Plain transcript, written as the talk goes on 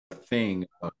thing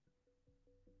of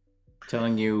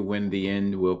telling you when the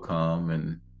end will come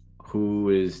and who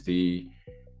is the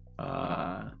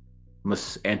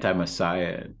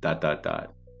anti-Messiah, dot, dot,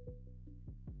 dot.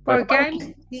 But Porque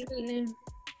hay,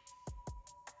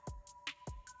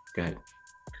 go ahead.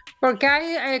 porque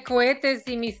hay cohetes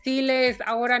y misiles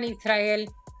ahora en Israel.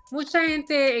 Mucha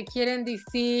gente quieren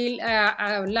decir,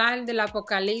 hablar del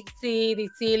Apocalipsis,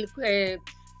 decir,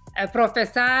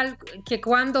 profesar que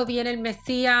cuando viene el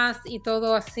Mesías y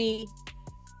todo así.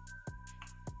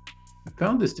 I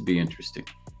found this to be interesting.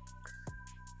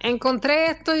 Encontré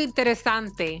esto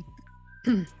interesante.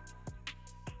 Let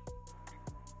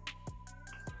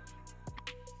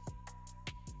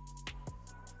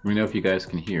me know if you guys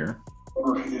can hear.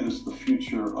 Is the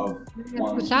future of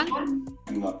one who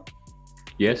do not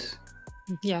Yes?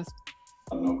 Yes.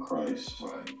 know Christ.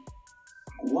 Right.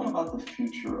 What about the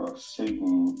future of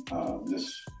Satan,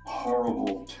 this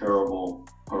horrible, terrible,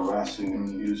 harassing, and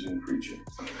accusing creature?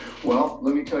 Well,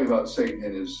 let me tell you about Satan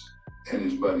and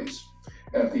his buddies.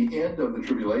 At the end of the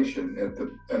tribulation, at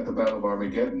the Battle of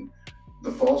Armageddon,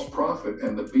 the false prophet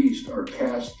and the beast are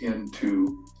cast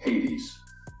into Hades.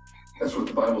 That's what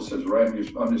the Bible says, right?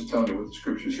 I'm just telling you what the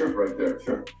scripture says right there.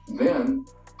 Sure. Then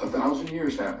 1,000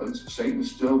 years happens.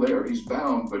 Satan's still there. He's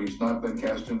bound, but he's not been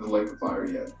cast into the lake of fire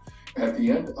yet. At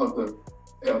the end of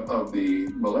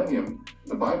the millennium,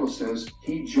 the Bible says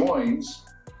he joins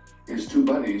his two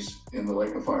buddies in the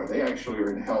lake of fire. They actually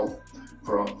are in hell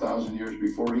for 1,000 years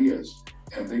before he is,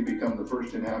 and they become the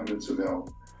first inhabitants of hell.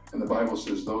 And the Bible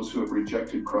says those who have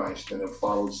rejected Christ and have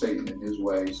followed Satan in his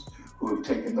ways, who have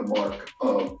taken the mark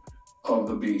of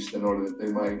the beast in order that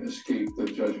they might escape the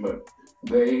judgment,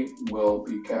 they will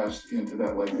be cast into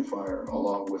that lake of fire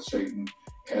along with Satan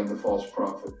and the false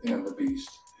prophet and the beast.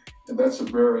 And that's a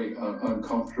very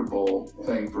uncomfortable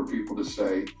thing for people to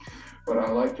say. But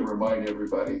I like to remind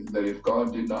everybody that if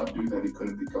God did not do that, he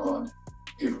couldn't be God.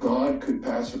 If God could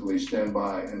passively stand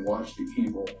by and watch the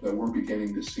evil that we're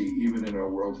beginning to see even in our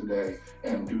world today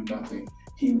and do nothing,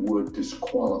 he would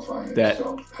disqualify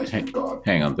himself as God.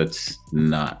 Hang on, that's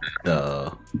not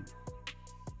the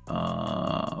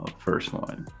first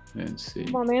one. Let's see.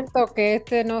 Un momento que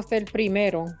este no es el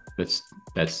primero.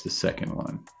 That's the second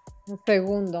one. El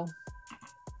segundo.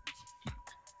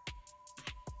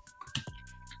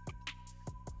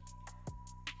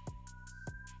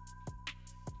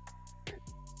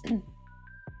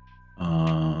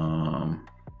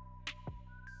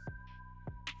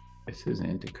 This is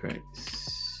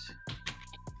Antichrist.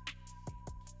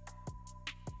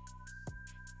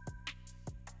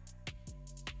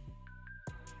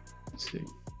 Let's see.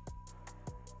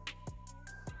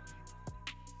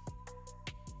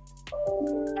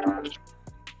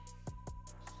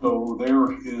 So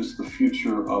there is the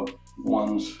future of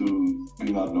ones who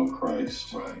do not know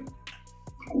Christ. Right.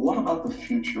 What about the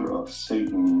future of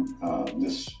Satan,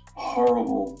 this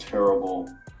horrible, terrible,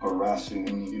 harassing,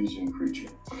 and accusing creature?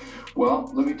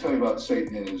 Well, let me tell you about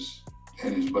Satan and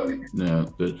his buddy. No,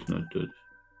 that's not good.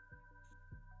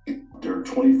 There are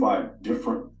 25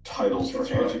 different titles for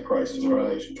Antichrist in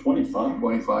Revelation. 25?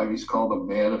 25. He's called the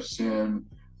man of sin,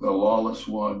 the lawless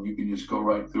one. You can just go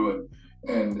right through it.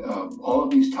 And all of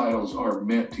these titles are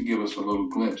meant to give us a little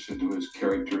glimpse into his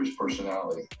character, his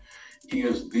personality. He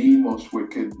is the most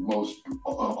wicked, most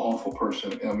awful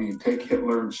person. I mean, take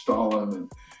Hitler and Stalin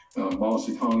and Mao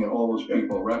Zedong and all those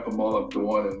people, wrap them all up to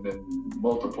one and then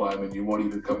multiply them, and you won't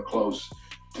even come close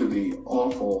to the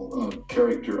awful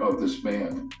character of this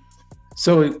man.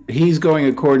 So he's going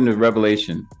according to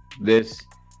Revelation.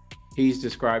 He's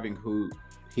describing who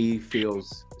he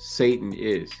feels Satan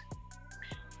is.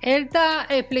 Él está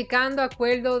explicando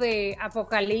acuerdo de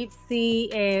Apocalipsis,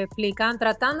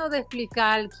 tratando de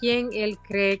explicar quién él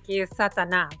cree que es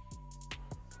Satanás.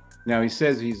 Now he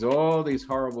says he's all these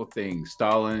horrible things,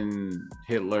 Stalin,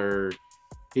 Hitler.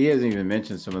 He hasn't even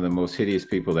mentioned some of the most hideous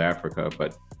people in Africa,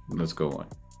 but let's go on.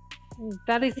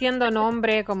 Está diciendo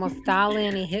nombre como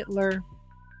Stalin y Hitler.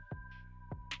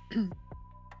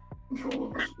 Control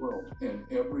of this world, and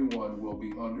everyone will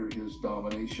be under his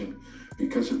domination,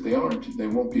 because if they aren't, they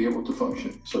won't be able to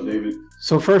function. So, David.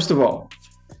 So first of all,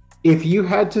 if you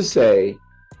had to say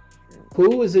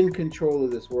who is in control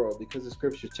of this world, because the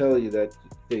scriptures tell you that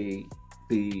the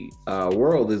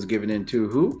world is given into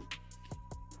who?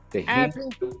 The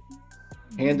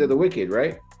hand of the wicked,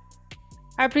 right?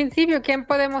 Al principio, ¿quién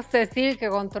podemos decir que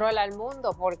controla el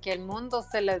mundo? Porque el mundo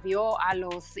se le dio a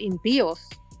los impíos.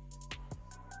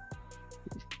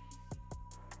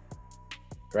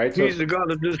 Right? He's the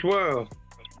God of this world.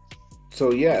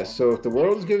 So so if the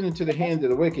world is given into the hand of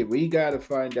the wicked, we got to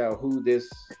find out who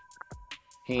this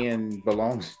hand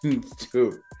belongs to.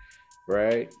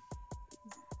 right?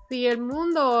 Si el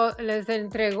mundo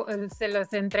se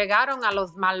los entregaron a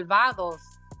los malvados,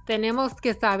 tenemos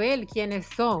que saber quiénes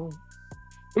son.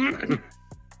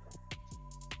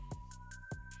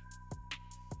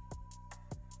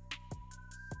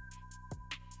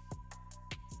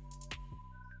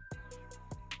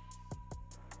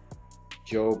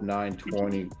 Job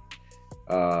 9:20,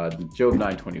 Job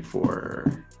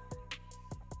 9:24.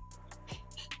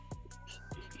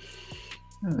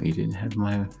 Oh, you didn't have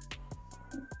my...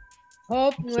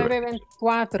 Job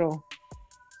 9:24.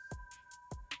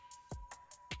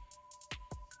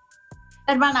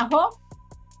 Hermana Job.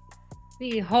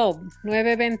 Sí, Job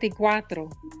 9:24.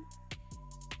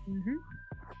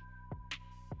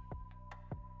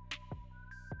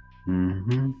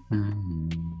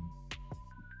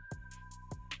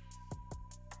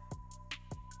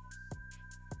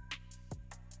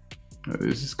 Oh,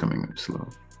 this is coming up slow.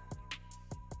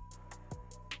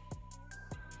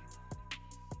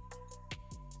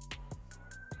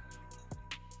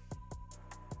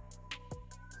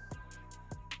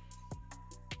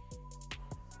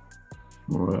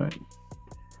 What?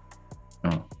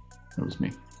 Oh, that was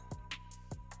me.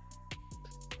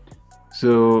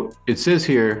 So it says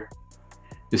here,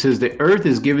 it says the earth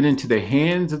is given into the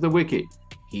hands of the wicked.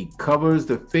 He covers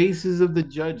the faces of the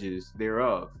judges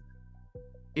thereof.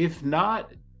 If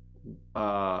not,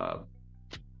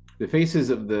 the faces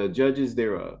of the judges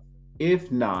thereof. If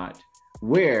not,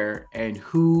 where and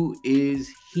who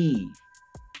is he?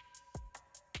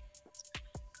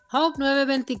 Job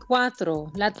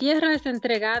 9:24. La tierra es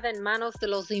entregada en manos de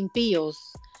los impíos,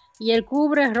 y él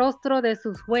cubre el rostro de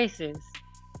sus jueces.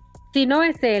 Si no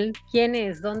es él, ¿quién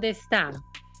es? ¿Dónde está?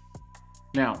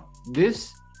 Now,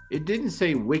 this, it didn't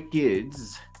say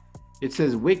wickeds. It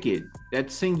says wicked.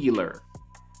 That's singular.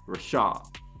 Rashad.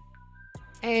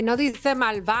 No dice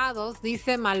malvados,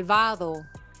 dice malvado.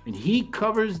 And he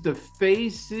covers the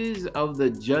faces of the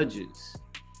judges.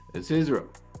 That's Israel.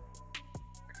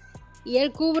 Y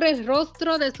él cubre el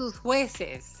rostro de sus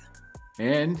jueces.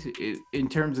 And in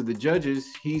terms of the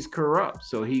judges, he's corrupt.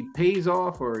 So he pays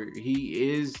off, or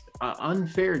he is an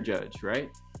unfair judge,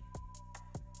 right?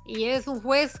 Y es un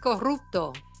juez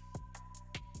corrupto.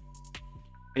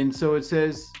 And so it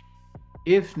says,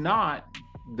 if not,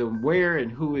 the where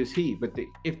and who is he? But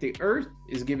if the earth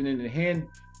is given in the hand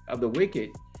of the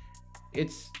wicked,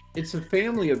 it's a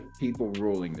family of people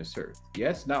ruling this earth.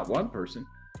 Yes, not one person.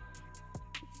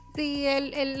 Si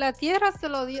la tierra se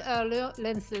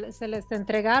les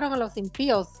entregaron a los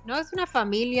impíos, ¿no es una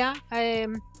familia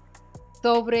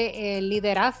sobre el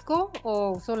liderazgo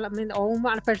o solamente o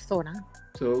una persona?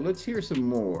 So let's hear some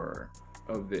more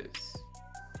of this.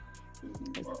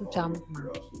 Escuchamos.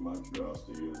 My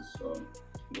curiosity is,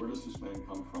 where does this man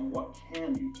come from? What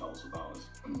can you tell us about us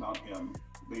and about him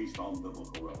based on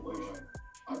biblical revelation?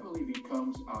 I believe he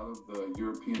comes out of the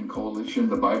European coalition.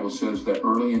 The Bible says that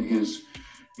early in his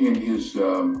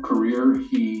career,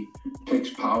 he takes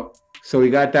power. So we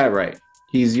got that right.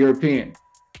 He's European.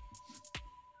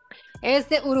 Es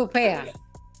de europea.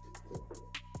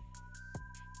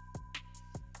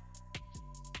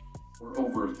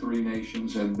 Over 3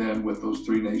 nations, and then with those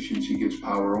 3 nations, he gets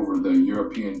power over the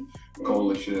European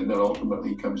coalition, and then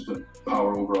ultimately comes to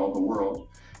power over all the world.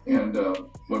 And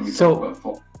when we talk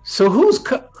about so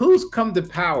who's come to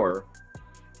power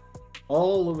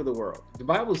all over the world? The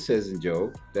Bible says in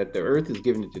Job that the earth is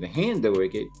given into the hand of the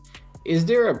wicked. Is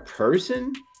there a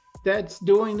person that's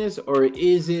doing this, or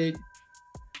is it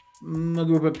a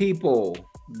group of people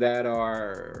that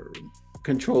are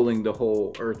controlling the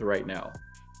whole earth right now?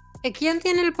 ¿Quién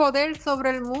tiene el poder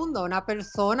sobre el mundo? ¿Una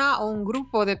persona o un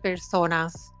grupo de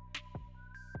personas?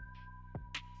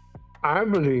 I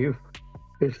believe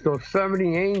it's those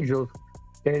 70 angels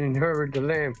that inherit the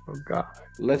land from God.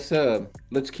 Let's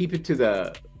keep it to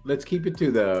the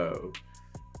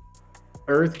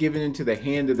earth given into the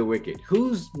hand of the wicked.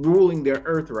 Who's ruling the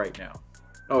earth right now?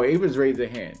 Oh, Ava's raised a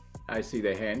hand. I see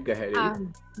the hand. Go ahead, Ava.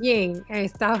 Bien,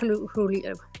 está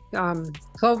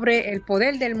sobre el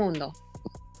poder del mundo.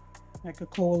 Like a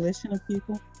coalition of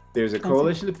people? There's a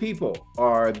coalition of people.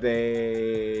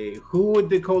 Who would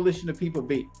the coalition of people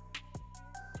be?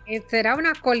 ¿Será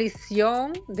una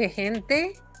colisión de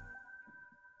gente?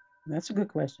 That's a good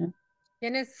question.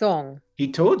 ¿Quiénes son?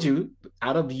 He told you,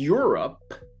 out of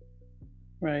Europe.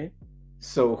 Right.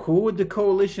 So who would the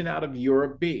coalition out of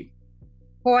Europe be?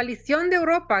 Coalición de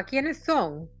Europa, ¿quiénes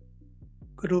son?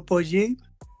 Grupo G.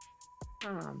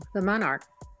 The monarch.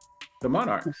 The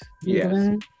monarchs,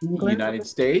 yes. United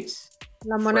States.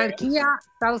 La monarquía, France,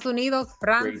 Estados Unidos,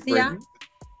 Francia.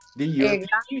 The European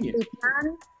Union.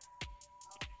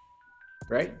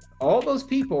 right? All those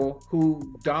people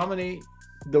who dominate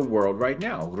the world right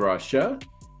now, Russia,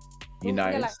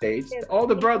 United States, all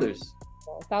the brothers.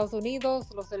 Estados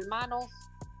Unidos, los hermanos.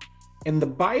 In the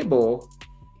Bible,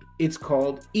 it's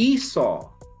called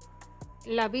Esau.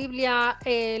 La Biblia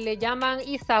le llaman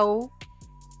Esaú.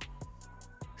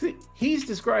 See, he's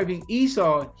describing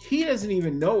Esau. He doesn't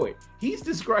even know it. He's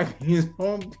describing his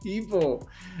own people.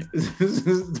 This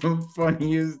is the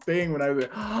funniest thing when I was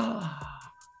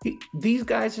these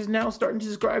guys are now starting to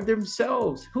describe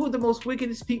themselves. Who are the most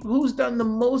wickedest people? Who's done the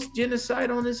most genocide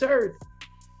on this earth?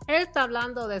 Él está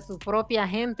hablando de su propia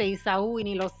gente, Esaú, y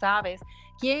ni lo sabes.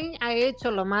 ¿Quién ha hecho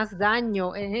lo más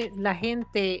daño en la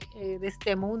gente de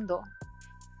este mundo?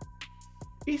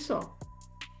 Esau.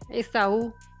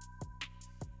 Esaú.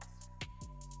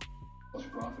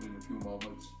 Prophet, in a few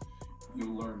moments,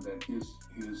 you'll learn that his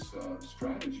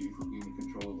strategy for being in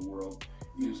control of the world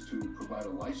is to provide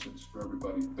a license for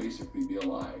everybody to basically be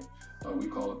alive. We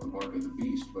call it the mark of the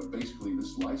beast, but basically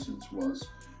this license was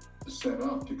set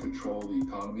up to control the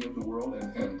economy of the world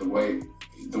and the way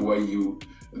you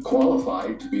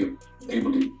qualified to be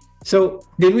able to. So,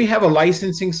 did we have a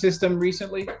licensing system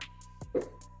recently?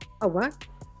 A what?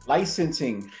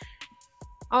 Licensing.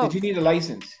 Oh. Did you need a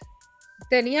license?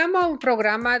 Teníamos un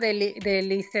programa de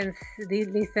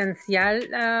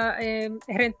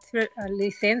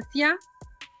licencia.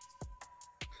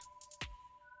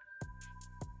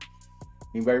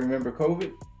 Anybody remember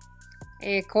COVID?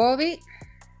 COVID.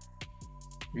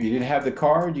 You didn't have the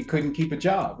card, you couldn't keep a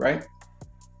job, right?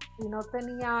 Si no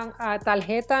tenían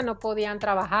tarjeta, no podían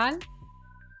trabajar.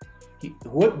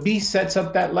 What beast sets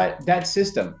up that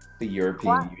system? The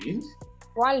European Union?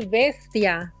 ¿Cuál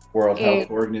bestia? World Health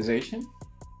Organization?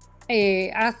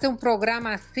 Hace un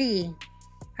programa así,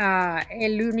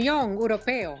 el Unión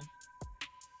Europeo.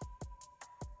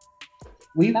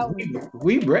 We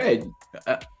read,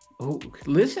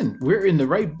 listen, we're in the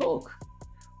right book.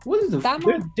 What is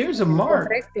there's a mark.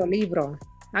 Correcto libro.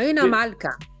 Hay una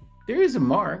marca. There is a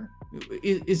mark.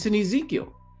 It's in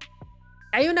Ezekiel.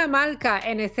 Hay una marca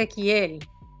en Ezequiel.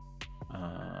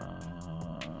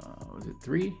 Was it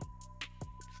 3?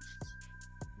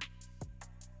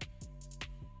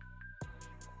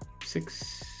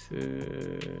 Six,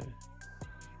 9,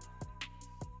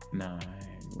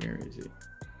 where is it?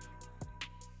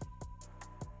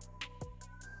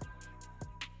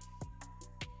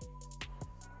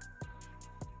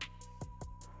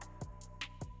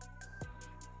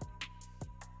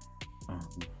 Oh.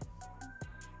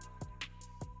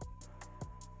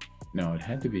 No, it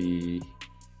had to be.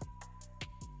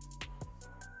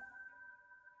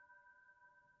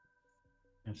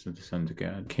 That's the sons of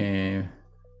God came.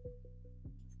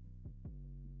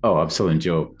 Oh, I'm still in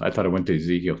Job. I thought I went to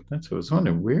Ezekiel. That's what I was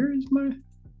wondering. Where is my...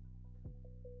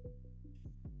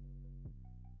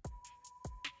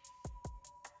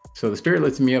 So the Spirit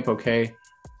lifted me up, okay.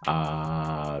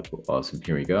 Awesome,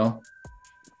 here we go.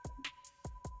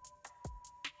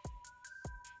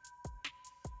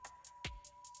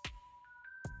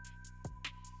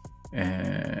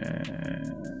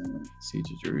 And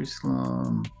siege of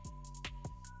Jerusalem.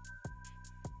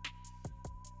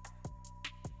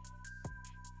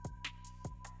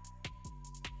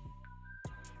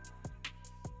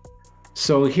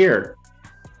 So here,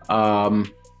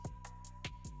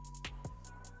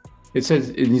 it says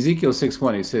in Ezekiel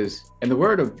 6:1, it says, and the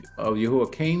word of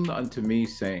Yahuwah came unto me,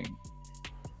 saying,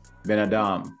 Ben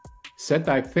Adam, set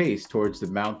thy face towards the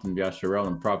mountain of Yasharel,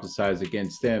 and prophesy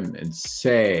against them, and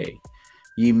say,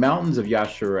 ye mountains of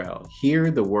Yasharel,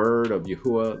 hear the word of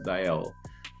Yahuwah thy El.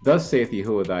 Thus saith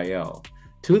Yahuwah thy El,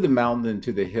 to the mountain,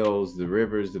 to the hills, the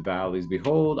rivers, the valleys,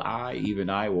 behold, I, even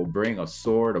I, will bring a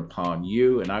sword upon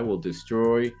you, and I will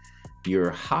destroy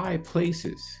your high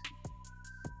places.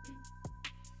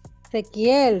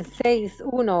 Ezequiel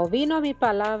 6:1. Vino mi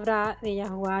palabra de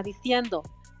Yahuwah diciendo,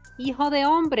 hijo de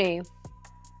hombre,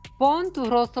 pon tu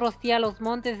rostro hacia los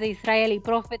montes de Israel y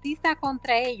profetiza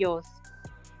contra ellos.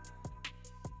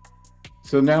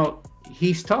 So now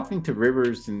he's talking to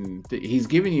rivers, and he's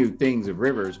giving you things of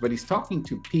rivers, but he's talking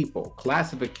to people,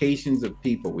 classifications of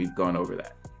people. We've gone over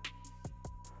that.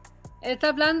 Está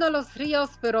hablando de los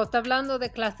ríos, pero está hablando de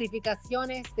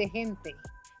clasificaciones de gente.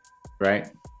 Right?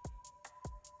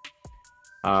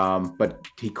 But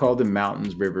he called them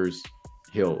mountains, rivers,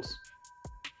 hills.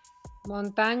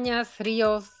 Montañas,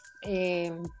 ríos,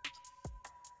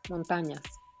 montañas.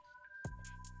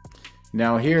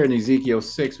 Now here in Ezekiel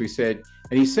 6, we said,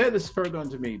 and he said this further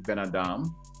unto me, Ben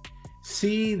Adam,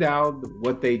 see thou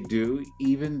what they do,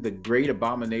 even the great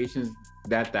abominations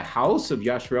that the house of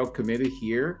Yasharel committed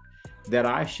here, that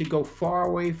I should go far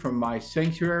away from my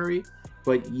sanctuary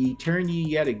but ye turn ye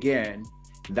yet again,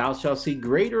 thou shalt see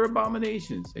greater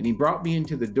abominations. And he brought me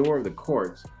into the door of the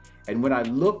courts, and when I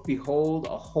looked, behold,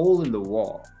 a hole in the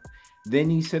wall. Then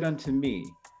he said unto me,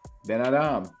 Ben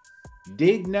Adam,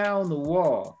 dig now in the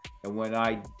wall. And when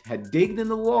I had digged in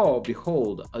the wall,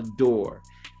 behold, a door.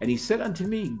 And he said unto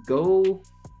me, go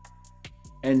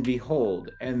and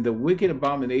behold, and the wicked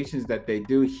abominations that they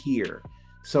do here.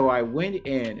 So I went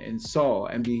in and saw,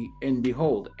 and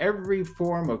behold, every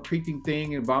form of creeping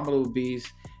thing, abominable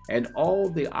beast, and all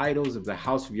the idols of the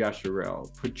house of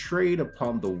Yasharel, portrayed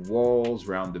upon the walls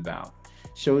round about,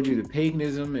 showed you the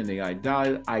paganism and the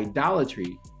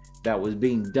idolatry that was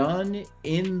being done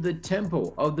in the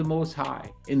temple of the Most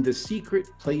High, in the secret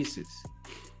places.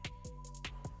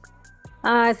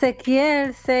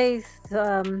 Ezequiel 6,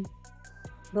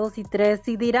 2 y 3.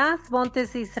 Y dirás,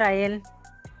 montes Israel,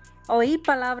 oíd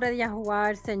palabra de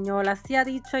Yahuwah el Señor. Así ha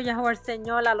dicho Yahuwah el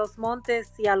Señor a los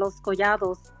montes y a los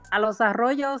collados, a los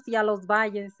arroyos y a los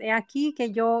valles. He aquí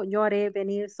que yo haré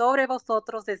venir sobre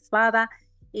vosotros espada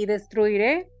y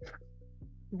destruiré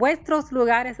vuestros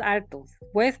lugares altos.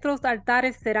 Vuestros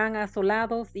altares serán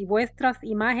asolados y vuestras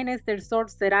imágenes del sol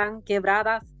serán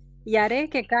quebradas, y haré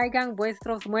que caigan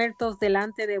vuestros muertos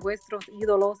delante de vuestros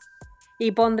ídolos,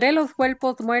 y pondré los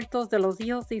cuerpos muertos de los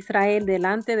hijos de Israel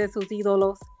delante de sus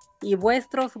ídolos, y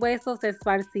vuestros huesos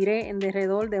esparciré en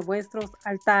derredor de vuestros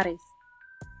altares.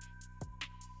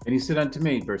 And he said unto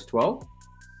me, verse 12,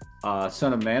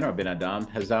 Son of man, or Ben Adam,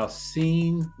 hast thou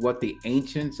seen what the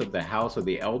ancients of the house, or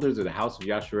the elders of the house of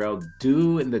Yasharel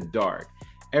do in the dark,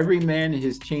 every man in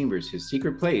his chambers, his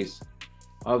secret place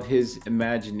of his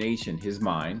imagination, his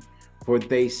mind? For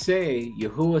they say,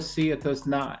 Yahuwah seeth us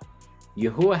not.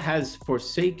 Yahuwah has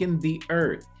forsaken the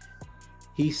earth.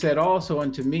 He said also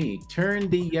unto me, turn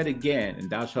thee yet again, and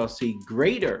thou shalt see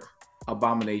greater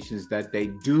abominations that they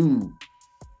do.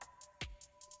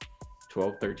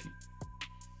 12, 13.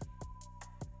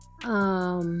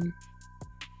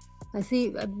 I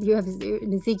see you have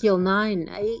in Ezekiel 9,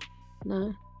 8.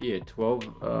 No. Yeah, 12.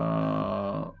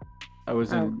 I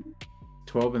was in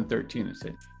 12 and 13, it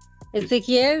said.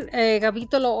 Ezequiel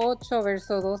capítulo 8,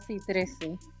 verso 2 y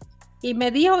 13. Y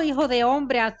me dijo, hijo de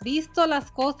hombre, ¿has visto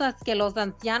las cosas que los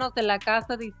ancianos de la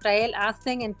casa de Israel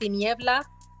hacen en tinieblas,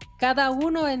 cada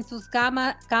uno en sus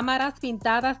cámaras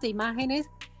pintadas de imágenes?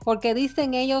 Porque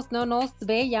dicen ellos, no nos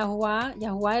ve Yahuwah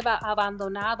ha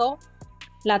abandonado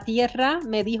la tierra.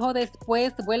 Me dijo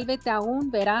después, vuélvete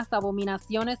aún, verás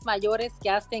abominaciones mayores que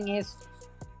hacen estos.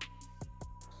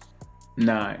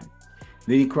 9.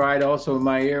 Then he cried also in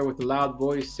my ear with a loud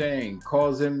voice, saying,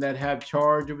 cause them that have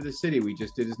charge over the city. We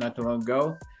just did this not too long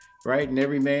ago, right? And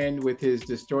every man with his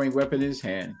destroying weapon in his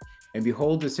hand. And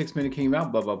behold, the 6 men came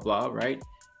out, blah, blah, blah, right?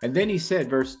 And then he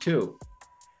said, verse 2,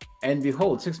 and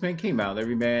behold, 6 men came out,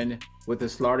 every man with a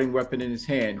slaughtering weapon in his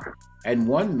hand, and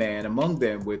one man among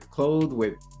them clothed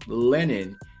with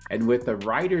linen, and with a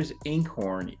writer's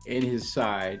inkhorn in his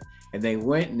side. And they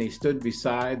went and they stood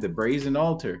beside the brazen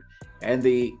altar. And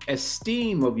the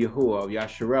esteem of Yahuwah, of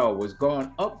Yasharel, was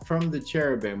gone up from the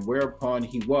cherubim whereupon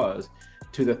he was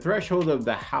to the threshold of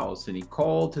the house. And he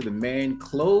called to the man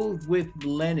clothed with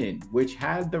linen, which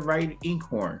had the right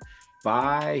inkhorn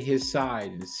by his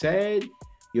side, and said,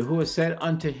 Yahuwah said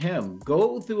unto him,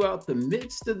 go throughout the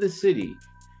midst of the city,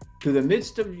 to the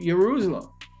midst of Jerusalem,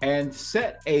 and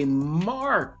set a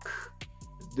mark.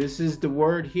 This is the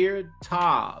word here,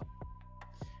 tab,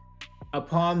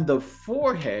 upon the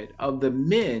forehead of the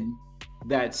men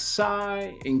that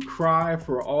sigh and cry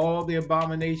for all the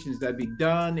abominations that be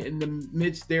done in the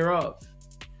midst thereof.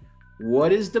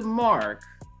 What is the mark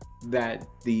that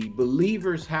the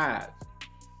believers have?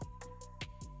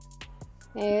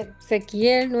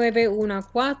 Ezequiel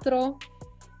 9:1-4.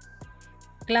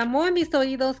 Clamó en mis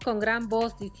oídos con gran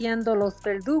voz, diciendo, los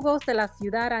verdugos de la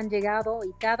ciudad han llegado,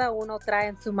 y cada uno trae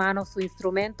en su mano su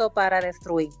instrumento para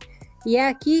destruir. Y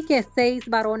aquí que 6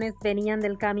 varones venían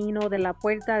del camino de la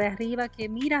puerta de arriba que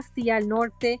mira hacia el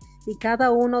norte, y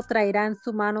cada uno traerá en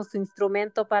su mano su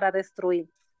instrumento para destruir.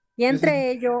 Y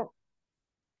entre ellos...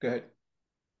 Go ahead.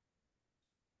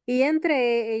 Y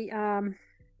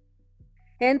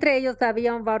entre ellos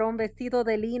había un varón vestido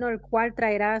de lino, el cual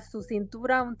traerá a su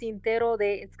cintura un tintero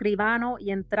de escribano,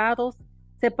 y entrados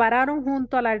se pararon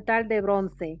junto al altar de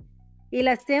bronce. Y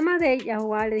la llama de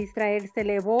Yahuwah de Israel se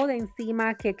elevó de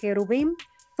encima que querubín,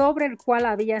 sobre el cual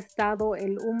había estado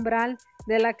el umbral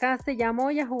de la casa.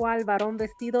 Llamó Yahuwah al varón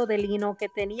vestido de lino que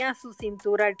tenía a su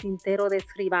cintura el tintero de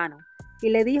escribano. Y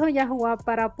le dijo Yahuwah,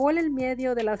 para por el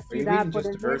medio de la ciudad. Are you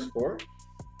reading just verse 4?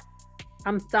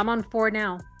 I'm on 4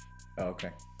 now. Oh,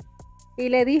 okay. Y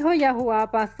le dijo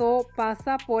Yahuwah,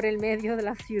 pasa por el medio de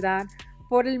la ciudad,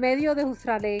 por el medio de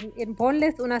Jerusalén,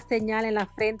 ponles una señal en la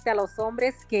frente a los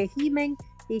hombres que gimen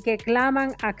y que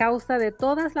claman a causa de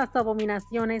todas las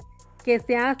abominaciones que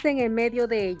se hacen en medio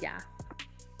de ella.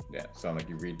 Yeah, sound like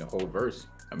you're reading the whole verse.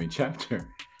 I mean, chapter.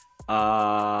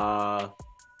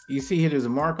 You see here, there's a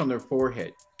mark on their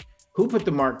forehead. Who put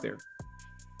the mark there?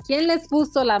 ¿Quién les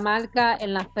puso la marca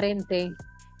en la frente?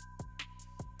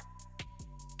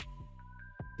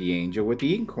 The angel with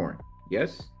the inkhorn.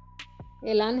 Yes?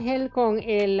 El ángel con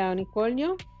el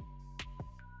unicornio.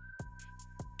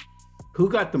 Who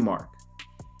got the mark?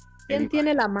 ¿Quién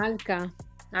tiene la marca?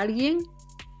 ¿Alguien?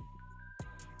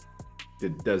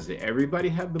 Does everybody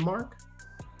have the mark?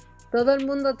 ¿Todo el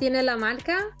mundo tiene la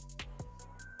marca?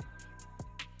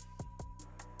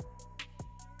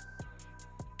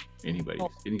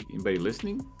 Anybody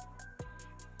listening?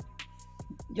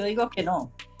 Yo digo que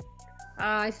no.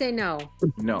 I say no.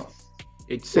 No.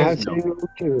 It says no.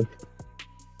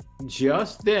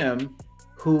 Just them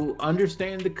who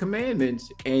understand the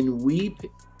commandments and weep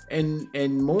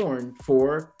and mourn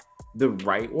for the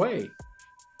right way.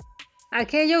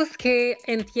 Aquellos que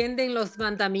entienden los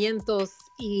mandamientos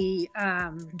y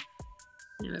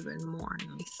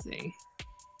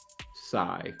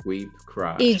Sigh, weep,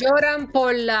 cry. y lloran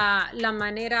por la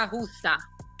manera justa.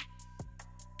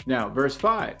 Now, verse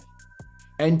 5.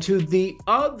 And to the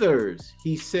others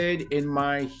he said in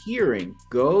my hearing,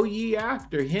 go ye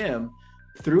after him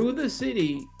through the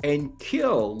city and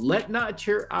kill. Let not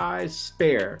your eyes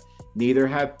spare, neither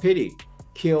have pity.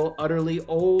 Kill utterly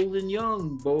old and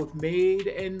young, both maid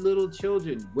and little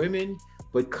children, women,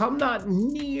 but come not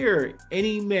near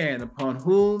any man upon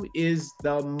whom is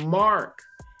the mark,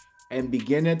 and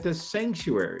begin at the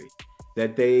sanctuary.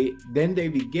 Then they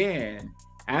began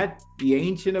at the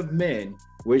Ancient of Men,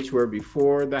 which were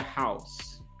before the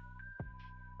house.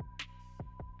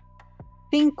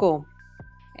 5.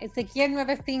 Ezequiel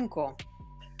 9:5.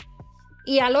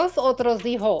 Y a los otros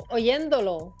dijo,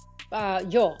 oyéndolo,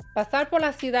 yo, pasar por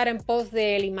la ciudad en pos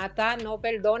de él y matar, no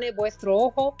perdone vuestro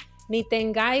ojo, ni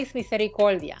tengáis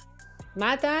misericordia.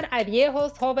 Matar a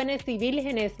viejos, jóvenes y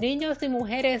vírgenes, niños y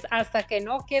mujeres, hasta que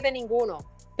no quede ninguno.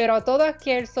 Pero a todo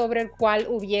aquel sobre el cual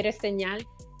hubiere señal,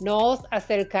 no os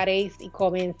acercaréis y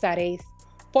comenzaréis.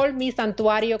 Por mi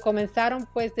santuario comenzaron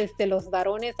pues desde los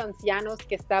varones ancianos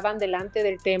que estaban delante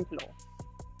del templo.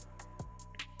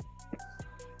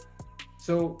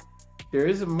 So there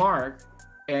is a mark,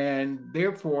 and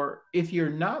therefore, if you're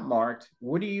not marked,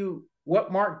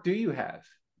 what mark do you have?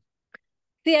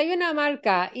 Si hay una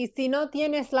marca, y si no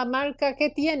tienes la marca,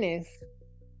 ¿qué tienes?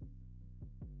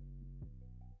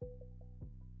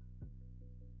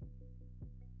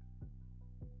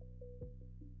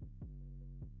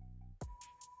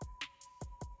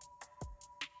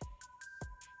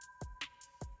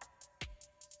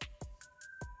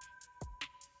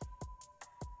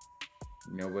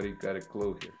 Nobody got a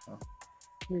clue here, huh?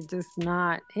 You're just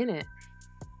not in it.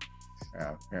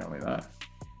 Apparently not.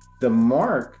 The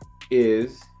mark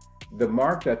is the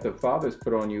mark that the Father's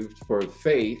put on you for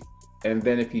faith, and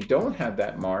then if you don't have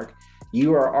that mark,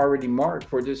 you are already marked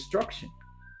for destruction.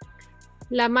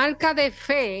 La marca de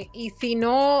fe, y si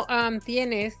no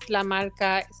tienes la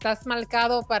marca, estás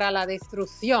marcado para la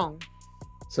destrucción.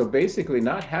 So basically,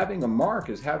 not having a mark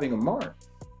is having a mark.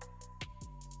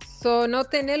 So, no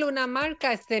tener una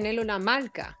marca es tener una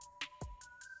marca.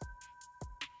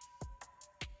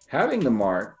 Having the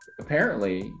mark,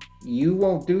 apparently, you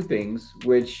won't do things,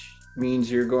 which means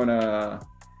you're going to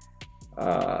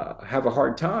have a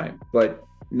hard time. But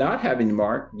not having the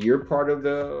mark, you're part of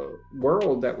the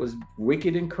world that was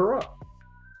wicked and corrupt.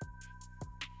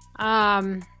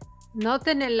 No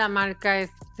tener la marca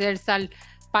es ser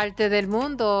parte del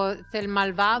mundo, ser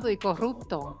malvado y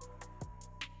corrupto.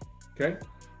 Okay.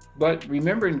 But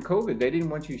remember, in COVID, they didn't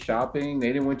want you shopping.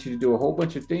 They didn't want you to do a whole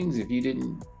bunch of things if you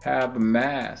didn't have a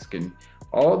mask and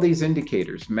all these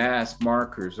indicators, mask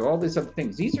markers, all these other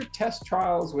things. These are test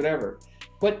trials, whatever.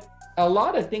 But a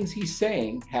lot of things he's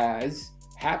saying has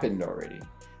happened already.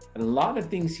 And a lot of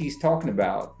things he's talking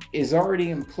about is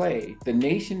already in play.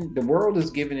 The world is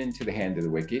given into the hand of the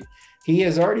wicked. He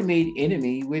has already made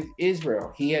enemy with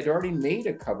Israel. He had already made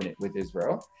a covenant with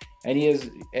Israel, and he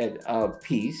is at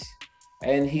peace.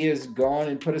 And he has gone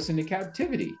and put us into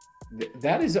captivity.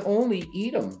 That is only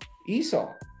Edom,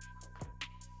 Esau.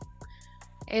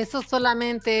 Eso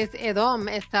solamente es Edom,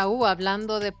 Esaú,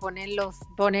 hablando de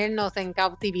ponernos en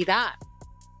cautividad.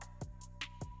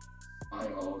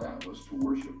 All that was to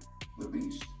worship the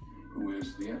beast, who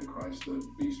is the Antichrist, the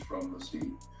beast from the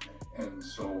sea. And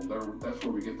so that's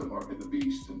where we get the mark of the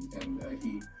beast, and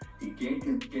he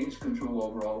gains control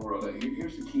over all the world.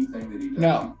 Here's the key thing that he does.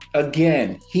 Now,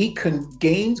 again, he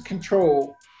gains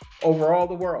control over all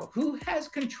the world. Who has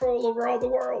control over all the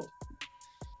world?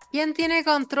 ¿Quién tiene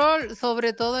control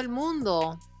sobre todo el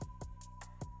mundo?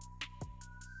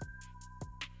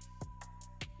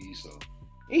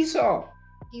 Esau.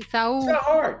 Esaú. It's not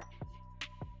hard.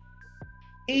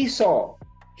 Esau.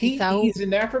 He's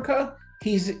in Africa.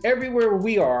 He's everywhere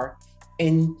we are.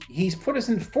 And he's put us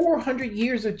in 400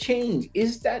 years of change.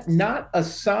 Is that not a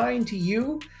sign to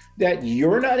you that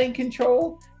you're not in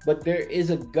control, but there is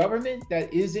a government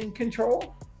that is in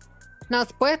control?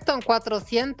 Nos puesto en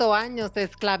 400 años de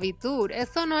esclavitud.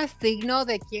 Eso no es signo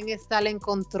de quién está en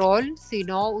control,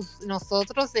 sino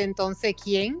nosotros. Entonces,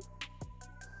 ¿quién?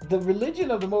 The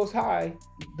religion of the Most High,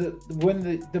 when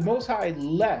the Most High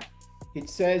left, it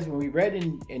says when we read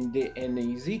in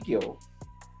Ezekiel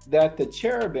that the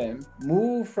cherubim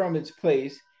moved from its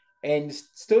place and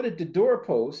stood at the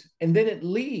doorpost, and then it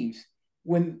leaves.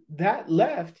 When that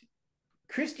left,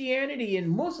 Christianity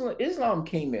and Islam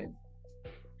came in.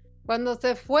 Cuando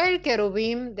se fue el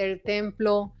querubín del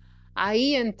templo,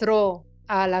 ahí entró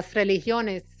a las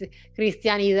religiones,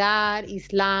 cristianidad,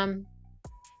 islam.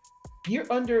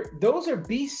 Those are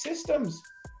beast systems.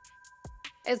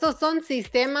 Esos son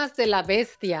sistemas de la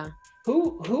bestia.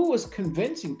 Who was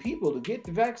convincing people to get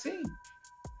the vaccine?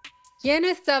 ¿Quién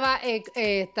estaba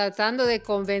tratando de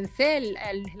convencer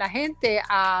la gente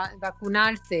a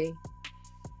vacunarse?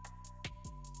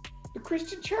 The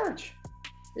Christian church.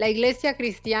 La iglesia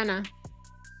cristiana.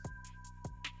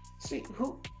 See,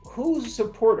 who's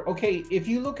support? Okay, if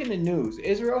you look in the news,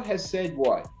 Israel has said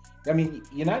what? I mean,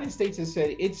 United States has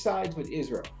said it sides with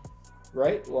Israel,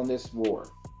 right, on this war.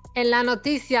 En la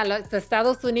noticia, los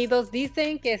Estados Unidos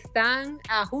dicen que están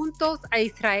juntos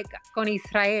con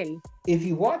Israel. If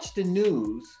you watch the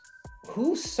news,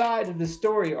 whose side of the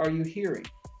story are you hearing?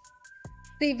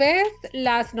 Si ves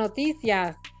las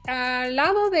noticias, ¿al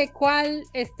lado de cuál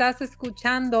estás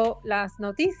escuchando las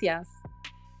noticias?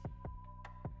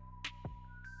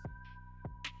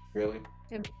 Really?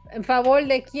 ¿En favor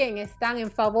de quién? ¿Están en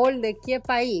favor de qué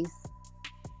país?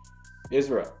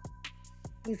 Israel.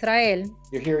 Israel.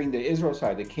 You're hearing the Israel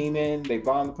side. They came in, they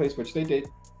bombed the place, which they did.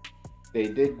 They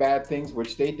did bad things,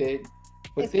 which they did.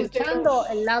 But escuchando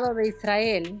el lado de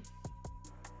Israel.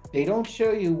 They don't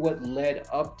show you what led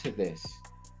up to this.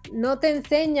 No te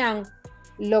enseñan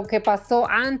lo que pasó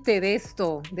antes de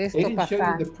esto They didn't show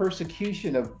you the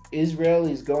persecution of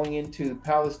Israelis going into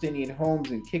Palestinian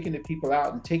homes and kicking the people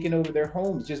out and taking over their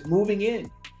homes, just moving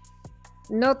in.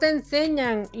 No te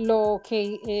enseñan lo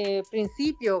que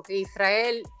principio que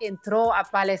Israel entró a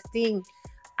Palestina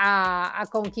a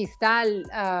conquistar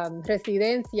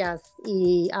residencias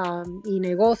y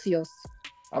negocios.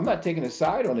 I'm not taking a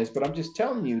side on this, but I'm just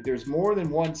telling you, there's more than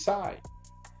one side.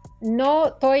 No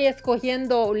estoy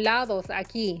escogiendo lados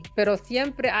aquí, pero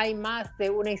siempre hay más de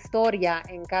una historia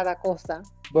en cada cosa.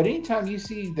 But anytime you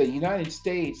see the United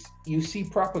States, you see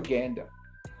propaganda.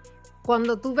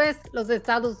 Cuando tú ves los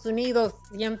Estados Unidos,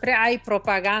 siempre hay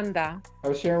propaganda. I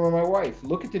was sharing with my wife,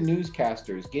 look at the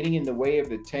newscasters getting in the way of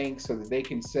the tanks so that they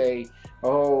can say,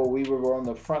 oh, we were on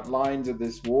the front lines of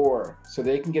this war, so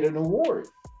they can get an award.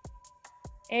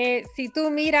 Si tú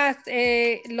miras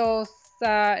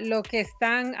lo que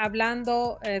están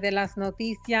hablando de las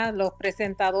noticias, los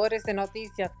presentadores de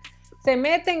noticias, se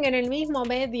meten en el mismo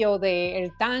medio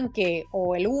del tanque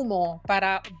o el humo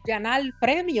para ganar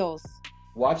premios.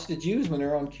 Watch the Jews when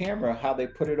they're on camera, how they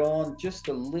put it on just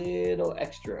a little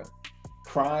extra,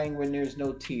 crying when there's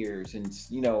no tears, and it's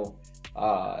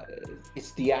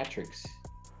theatrics.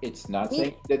 It's not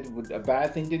saying that a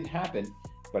bad thing didn't happen,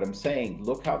 but I'm saying,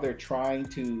 look how they're trying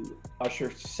to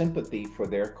usher sympathy for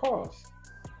their cause.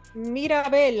 Mira,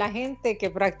 ve la gente que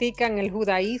practican el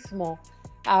judaísmo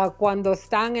cuando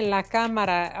están en la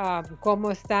cámara, cómo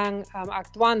están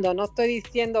actuando. No estoy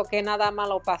diciendo que nada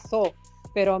malo pasó,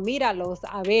 pero míralos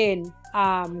a ver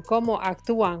cómo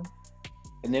actúan.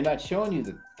 And they're not showing you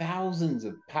the thousands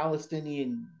of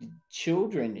Palestinian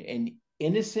children and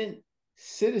innocent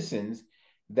citizens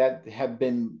that have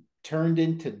been turned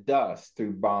into dust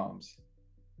through bombs.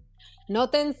 No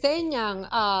te enseñan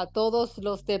a todos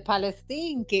los de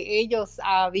Palestina que ellos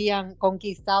habían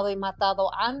conquistado y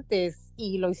matado antes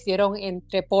y lo hicieron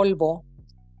entre polvo.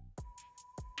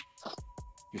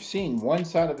 You're seeing one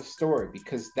side of the story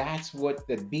because that's what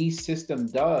the beast system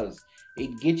does.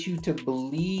 It gets you to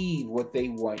believe what they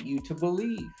want you to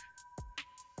believe.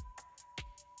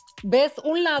 Ves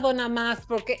un lado nada más,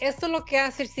 porque esto es lo que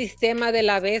hace el sistema de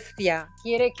la bestia.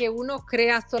 Quiere que uno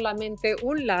crea solamente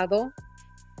un lado.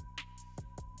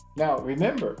 Now,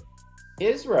 remember,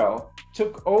 Israel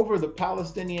took over the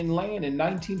Palestinian land in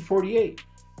 1948.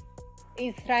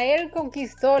 Israel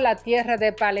conquistó la tierra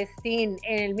de Palestina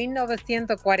en el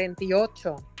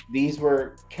 1948. These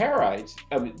were Karaites.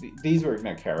 These were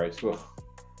not Karaites. Well,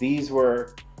 these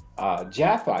were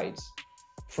Japhites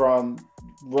from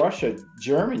Russia,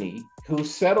 Germany, who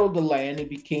settled the land and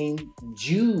became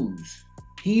Jews,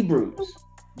 Hebrews,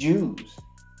 Jews.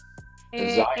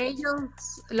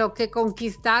 Ellos lo que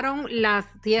conquistaron las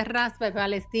tierras de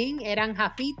Palestina eran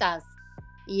jafitas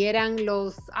y eran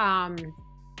los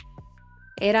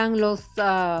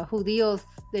judíos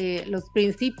de los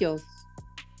principios.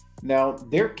 Now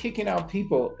they're kicking out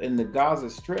people in the Gaza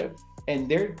Strip, and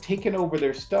they're taking over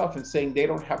their stuff and saying they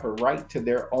don't have a right to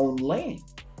their own land.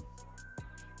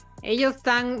 Ellos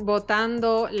están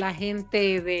votando la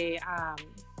gente de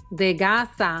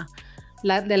Gaza,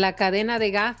 de la cadena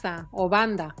de Gaza o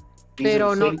banda,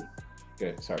 pero no,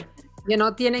 que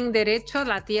no tienen derecho a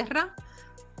la tierra.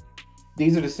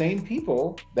 These are the same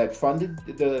people that funded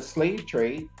the slave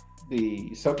trade,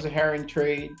 the sub-Saharan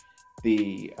trade,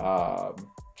 the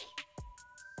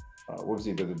what was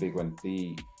the big one?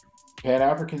 The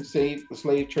Pan-African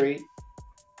slave trade.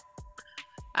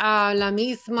 La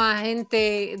misma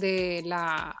gente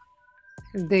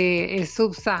de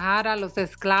Sub-Sahara, los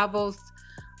esclavos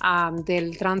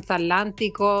del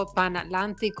transatlántico,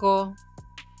 panatlántico.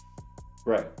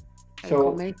 Right.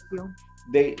 So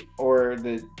they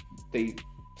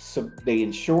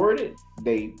insured it,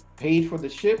 they paid for the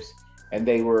ships, and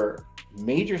they were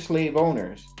major slave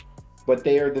owners, but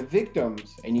they are the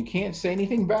victims, and you can't say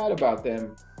anything bad about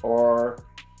them, or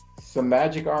some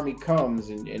magic army comes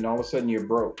and all of a sudden you're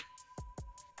broke.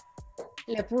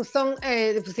 Le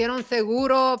pusieron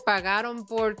seguro, pagaron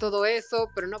por todo eso,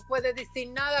 pero no puedes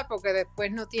decir nada porque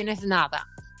después no tienes nada.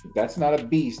 If that's not a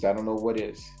beast, I don't know what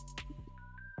is.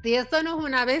 Si esto no es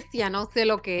una bestia, no sé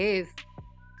lo que es.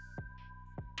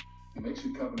 He makes a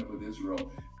covenant with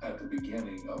Israel at the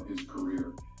beginning of his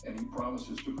career, and he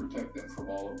promises to protect them from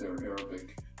all of their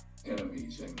Arabic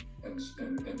enemies.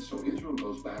 And so Israel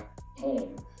goes back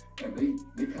home, and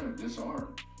they kind of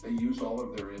disarm. They use all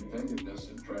of their inventiveness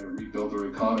and try to rebuild their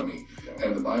economy.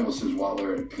 And the Bible says while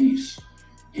they're at peace,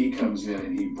 he comes in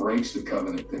and he breaks the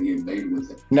covenant that he had made with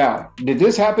them. Now, did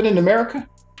this happen in America?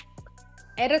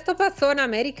 ¿Esto pasó en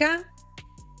América?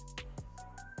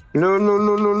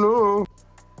 No.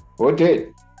 What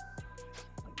did?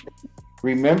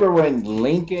 Remember when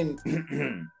Lincoln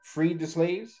freed the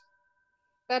slaves?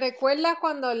 ¿Te recuerdas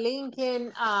cuando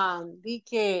Lincoln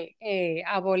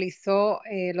abolizó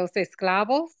los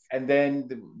esclavos? And then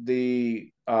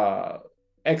the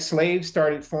ex-slaves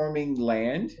started forming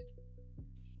land.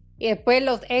 Y después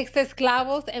los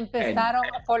ex-esclavos empezaron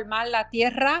a formar la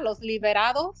tierra, los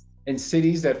liberados. In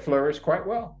cities that flourished quite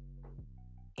well.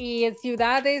 Y en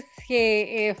ciudades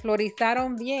que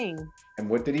florizaron bien. And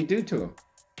what did he do to them?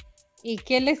 ¿Y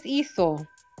qué les hizo?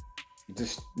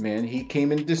 He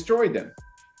came and destroyed them.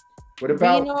 What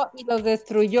about? Vino y los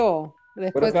destruyó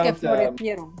después que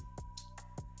florecieron.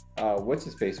 What's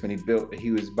his face? When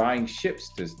he was buying ships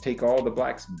to take all the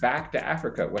blacks back to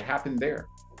Africa. What happened there?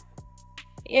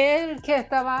 Él que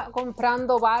estaba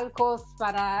comprando barcos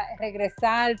para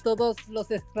regresar todos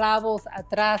los esclavos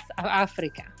atrás a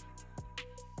África.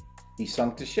 He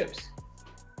sunk the ships.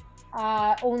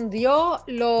 Hundió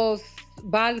los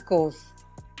barcos.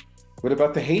 What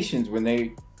about the Haitians when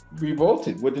they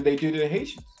revolted? What did they do to the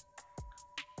Haitians?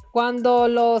 Cuando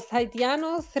los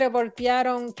haitianos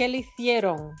revoltearon, ¿qué le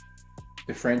hicieron?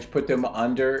 The French put them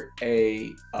under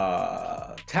a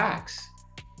tax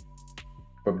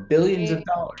for billions of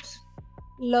dollars.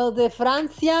 Los de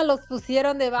Francia los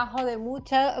pusieron debajo de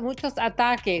muchos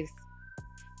ataques.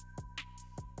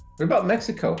 What about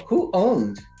Mexico? Who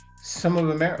owned some of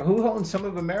America? Who owned some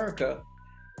of America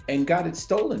and got it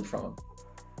stolen from them?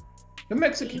 The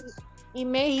Mexicans. Y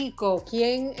México,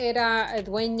 ¿quién era el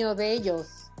dueño de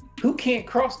ellos? Who can't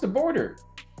cross the border?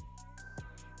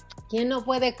 ¿Quién no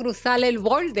puede cruzar el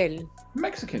borde?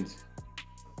 Mexicans.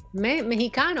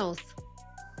 Mexicanos.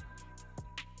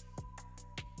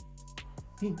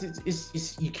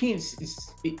 You can't.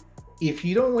 If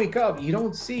you don't wake up, you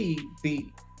don't see the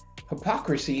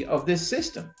hypocrisy of this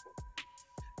system.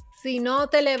 Si no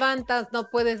te levantas, no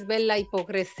puedes ver la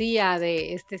hipocresía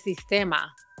de este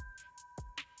sistema.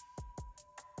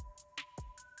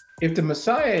 If the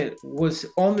Messiah was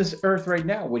on this earth right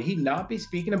now, would he not be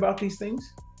speaking about these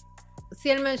things?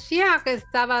 Si el Mesías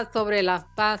estaba sobre la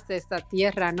faz de esta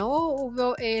tierra, no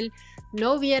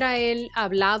hubiera él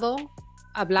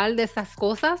hablar de esas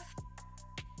cosas.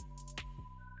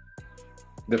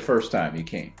 The first time he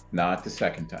came, not the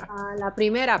second time. La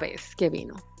primera vez que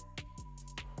vino.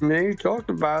 Man, you talked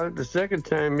about it. The second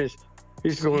time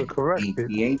he's going to correct it.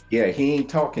 He ain't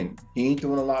talking. He ain't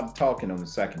doing a lot of talking on the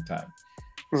second time.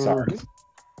 Sorry.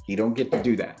 He don't get to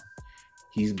do that.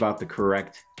 He's about to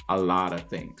correct a lot of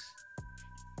things.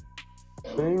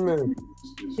 Amen.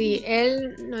 Sí,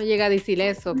 él no llega a decir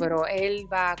eso, pero él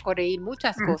va a corregir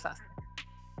muchas cosas.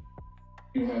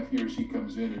 3.5 years he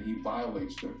comes in and he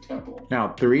violates their temple.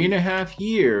 Now, 3.5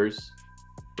 years,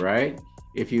 right?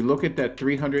 If you look at that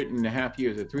 300.5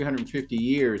 years, or 350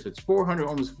 years, it's 400,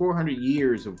 almost 400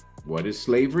 years of what is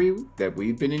slavery that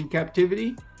we've been in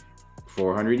captivity?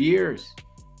 400 years.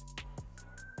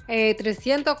 300,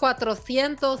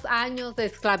 400 años de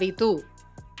esclavitud.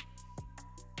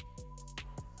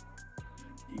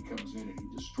 He comes in and he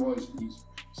destroys it.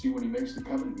 See, when he makes the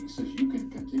covenant, he says, you can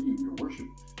continue your worship.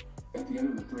 At the end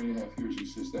of the 3.5 years, he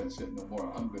says, that's it, no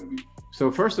more. I'm going to be. So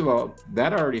first of all,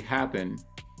 that already happened.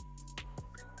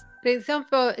 En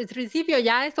principio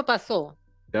ya eso pasó.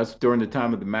 That's during the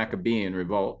time of the Maccabean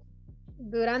revolt.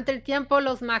 Durante el tiempo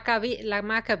la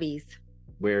Maccabees.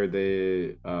 Where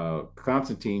the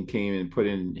Constantine came and put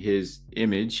in his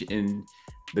image in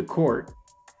the court,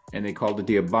 and they called it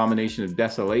the abomination of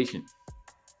desolation.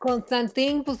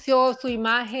 Constantín puso su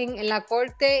imagen en la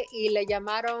corte y le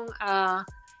llamaron a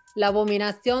la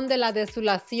abominación de la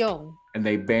desolación. And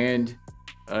they banned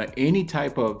any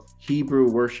type of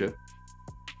Hebrew worship.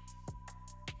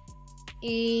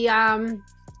 Y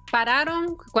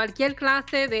pararon cualquier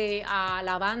clase de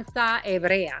alabanza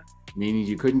hebrea. Meaning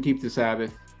you couldn't keep the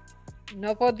Sabbath.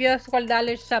 No podías guardar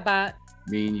el Shabbat.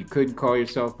 Meaning you couldn't call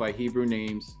yourself by Hebrew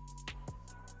names.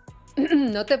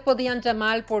 No te podían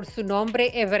llamar por su nombre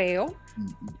hebreo.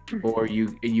 Or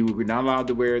you were not allowed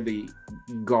to wear the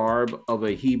garb of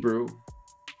a Hebrew.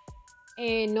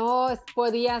 No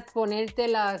podías ponerte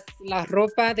la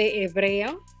ropa de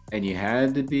hebreo. And you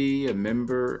had to be a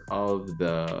member of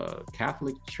the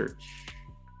Catholic Church.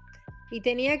 Y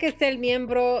tenía que ser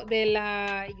miembro de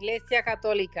la Iglesia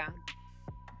Católica.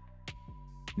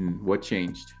 What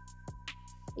changed?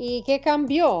 ¿Y qué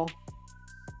cambió?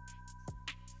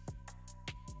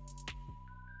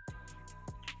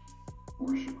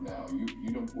 Worship now.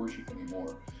 You don't worship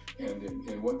anymore. And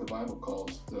in what the Bible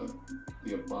calls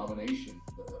the abomination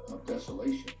of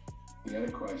desolation, the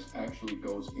Antichrist actually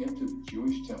goes into the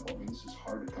Jewish temple. I mean, this is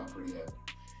hard to comprehend.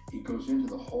 He goes into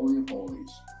the Holy of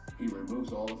Holies. He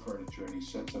removes all the furniture and he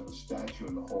sets up a statue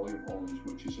in the Holy of Holies,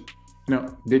 which is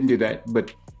No, didn't do that,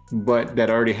 but that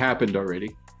already happened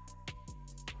already.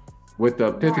 With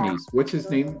the Epiphanies. What's his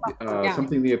name?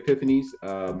 Something the Epiphanies.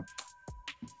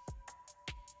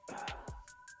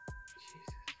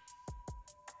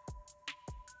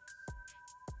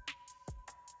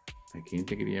 I can't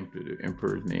think of the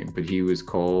emperor's name, but he was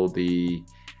called the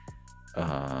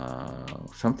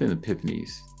something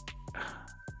Epiphanies.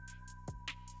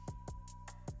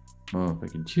 Oh, if I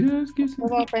can just get some.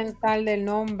 Puedo pensar del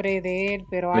nombre de él,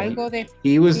 pero algo de.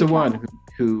 He was the one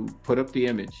who put up the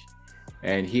image,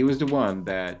 and he was the one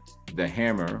that the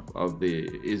hammer of the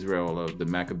Israel of the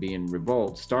Maccabean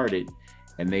revolt started,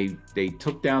 and they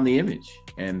took down the image,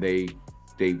 and they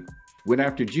went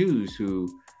after Jews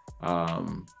who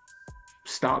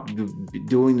stopped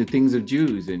doing the things of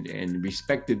Jews and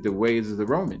respected the ways of the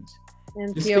Romans.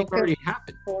 This thing already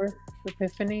happened. Fourth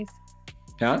Epiphanies.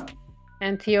 Huh?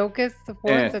 Antiochus the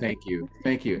fourth.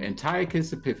 Thank you.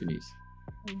 Antiochus Epiphanes.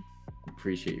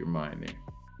 Appreciate your mind there.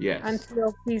 Yes.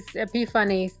 Antiochus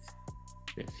Epiphanes.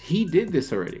 Yes. He did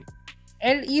this already.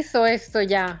 Él hizo esto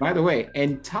ya. By the way,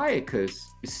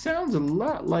 Antiochus, it sounds a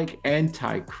lot like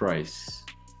Antichrist.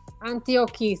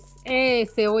 Antiochus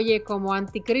se oye como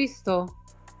anticristo.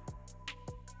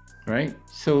 Right?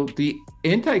 So the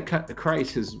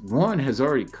Antichrist has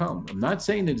already come. I'm not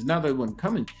saying there's another one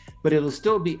coming, but it'll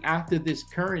still be after this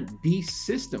current beast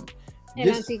system. El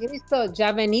anticristo ya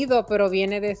ha venido, pero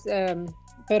viene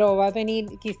pero va a venir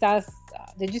quizás.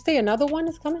 Did you say another one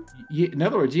is coming? In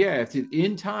other words, yeah, if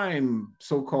in time,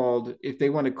 so-called, if they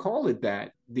want to call it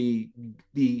that, the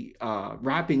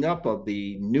wrapping up of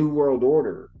the New World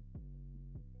Order.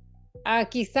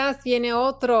 Quizás viene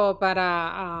otro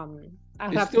para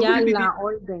rapear la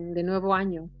orden de nuevo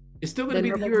año. It's still going to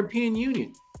be the European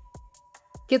Union.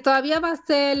 Que todavía va a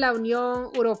ser la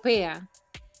Unión Europea.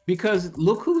 Because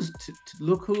look who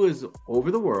is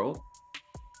over the world.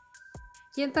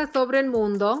 ¿Quién está sobre el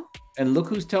mundo? And look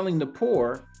who's telling the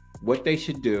poor what they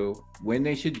should do, when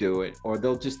they should do it, or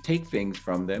they'll just take things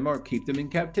from them or keep them in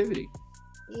captivity.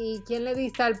 ¿Y quién le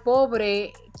dice al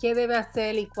pobre qué debe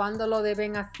hacer y cuándo lo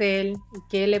deben hacer y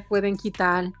qué le pueden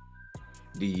quitar?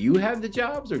 Do you have the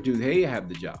jobs or do they have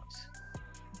the jobs?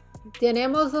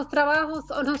 ¿Tenemos los trabajos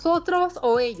o nosotros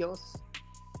o ellos?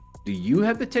 Do you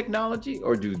have the technology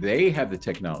or do they have the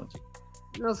technology?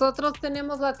 ¿Nosotros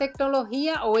tenemos la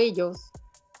tecnología o ellos?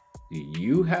 Do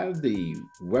you have the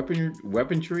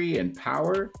weaponry and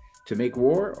power to make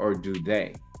war or do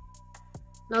they?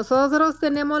 ¿Nosotros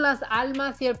tenemos las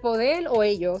almas y el poder o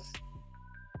ellos?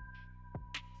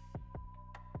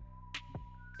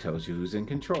 Tells you who's in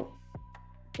control.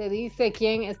 Te dice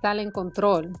quién está en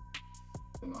control.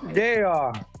 They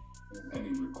are. And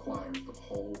he requires the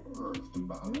whole earth to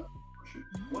bow down.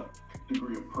 What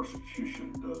degree of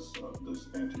persecution does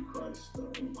Antichrist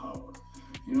empower?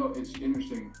 You know, it's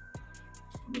interesting.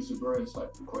 It's a very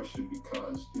insightful question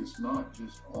because it's not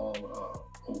just all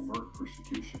overt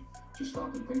persecution. Just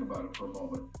stop and think about it for a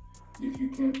moment. If you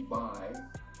can't buy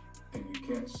and you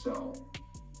can't sell,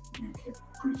 you can't.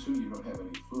 Pretty soon you don't have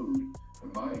any food.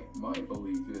 And my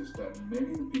belief is that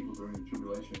many of the people during the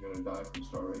tribulation are going to die from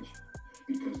starvation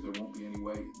because there won't be any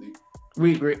way.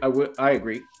 We agree. I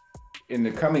agree. In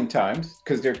the coming times,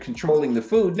 because they're controlling the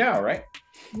food now, right?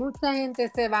 Mucha gente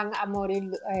se van a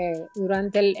morir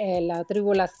durante la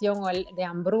tribulación o de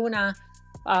hambruna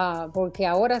porque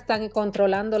ahora están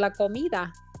controlando la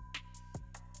comida.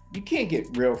 You can't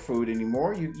get real food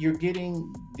anymore. You're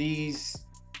getting these,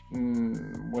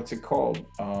 what's it called?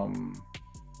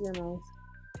 GMOs.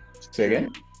 Say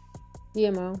again?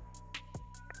 GMO.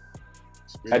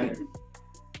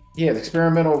 Yeah, the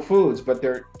experimental foods, but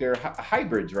they're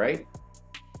hybrids, right?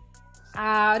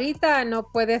 Ahorita no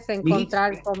puedes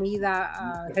encontrar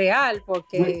comida real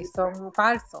porque son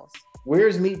falsos.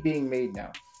 Where's meat being made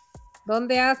now?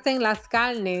 ¿Dónde hacen las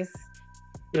carnes?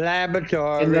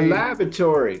 Laboratory. In the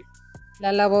laboratory.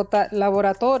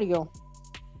 Laboratorio.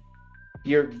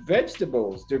 Your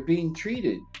vegetables, they're being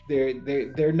treated.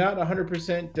 They're not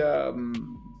 100%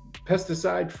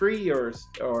 pesticide free or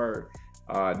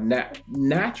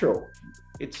natural.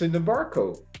 It's in the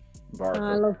barcode.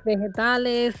 Los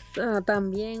vegetales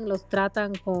también los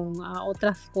tratan con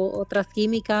otras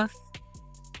químicas.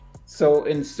 So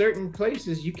in certain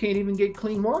places you can't even get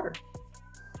clean water.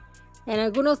 En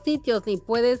algunos sitios ni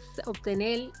puedes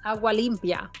obtener agua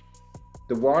limpia.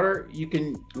 The water, you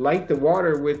can light the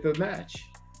water with a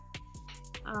match.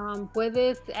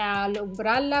 Puedes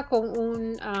alumbrarla con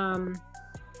un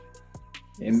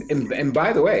and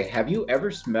by the way, have you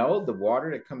ever smelled the water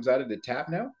that comes out of the tap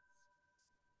now?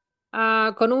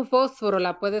 Con un fósforo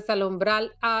la puedes alumbrar.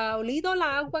 ¿Ha olido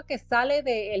la agua que sale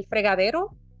del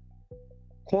fregadero?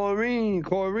 Chlorine.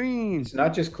 It's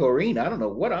not just chlorine. I don't know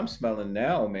what I'm smelling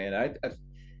now, man.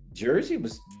 Jersey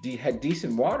had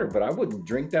decent water, but I wouldn't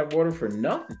drink that water for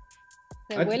nothing.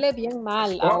 Se huele bien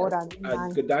mal ahora. I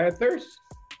could die of thirst.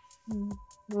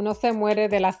 Uno se muere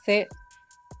de la sed.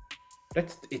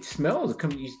 It smells.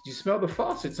 You smell the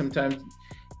faucet sometimes.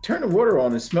 Turn the water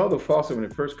on and smell the faucet when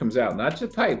it first comes out. Not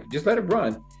just pipe. Just let it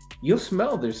run. You'll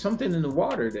smell there's something in the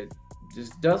water that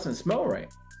just doesn't smell right.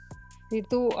 Si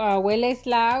tú hueles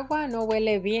la agua, no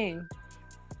huele bien.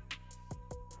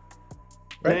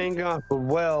 Right. Thank God for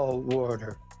well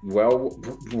water. Well,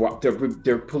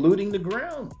 they're polluting the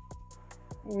ground.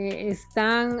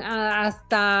 Están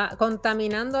hasta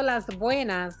contaminando las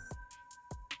buenas.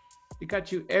 They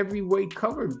got you every way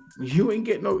covered. You ain't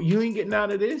getting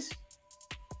out of this.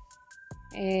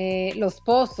 Los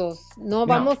pozos. No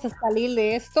vamos a salir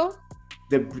de esto.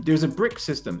 There's a brick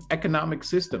system, economic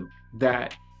system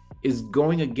that is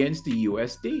going against the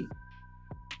USD.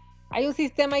 Hay un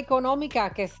sistema económico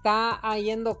que está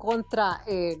yendo contra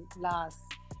el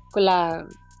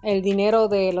dinero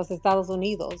de los Estados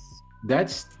Unidos.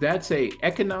 That's a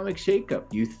economic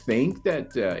shakeup. You think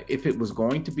that if it was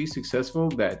going to be successful,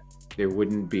 that there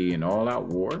wouldn't be an all-out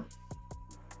war?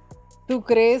 ¿Tú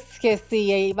crees que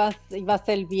si iba a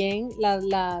ser bien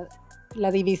la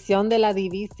división de la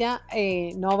divisa,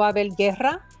 no va a haber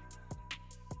guerra?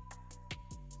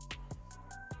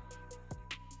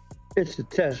 It's a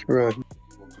test run. To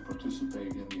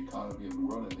participate in the economy of the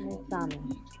world, and they won't be able to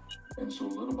eat. And so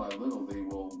little by little,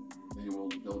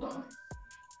 they'll die.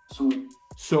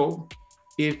 So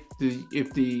if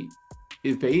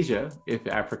Asia, if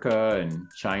Africa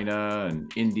and China and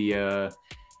India,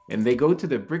 and they go to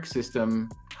the BRIC system,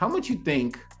 how much you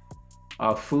think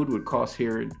food would cost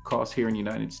here in the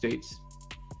United States?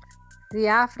 Si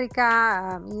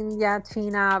África, India,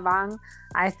 China van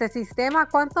a este sistema,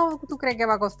 ¿cuánto tú crees que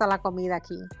va a costar la comida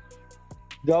aquí?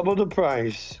 Double the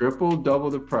price.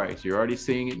 Double the price. You're already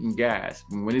seeing it in gas.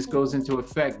 When this goes into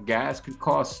effect, gas could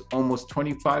cost almost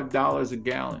 $25 a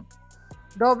gallon.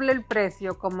 Doble el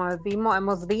precio, como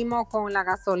hemos visto con la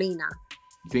gasolina.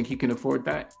 You think you can afford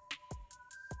that?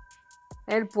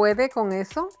 ¿Él puede con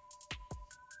eso?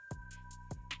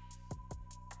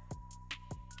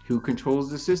 Who controls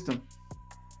the system?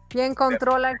 ¿Quién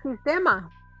controla el sistema?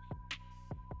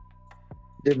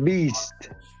 The beast.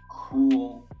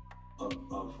 Cruel of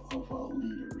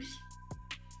leaders,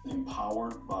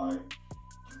 empowered by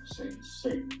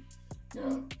Satan.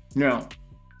 Yeah. No.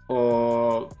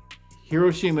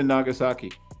 Hiroshima and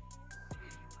Nagasaki.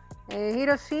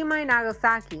 Hiroshima y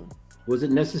Nagasaki. Was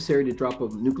it necessary to drop a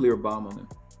nuclear bomb on them?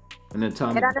 An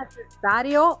atomic ¿Era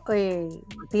necesario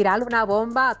tirar una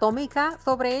bomba atómica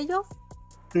sobre ellos?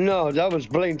 No, that was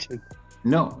blatant.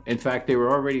 No. In fact, they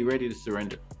were already ready to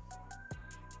surrender.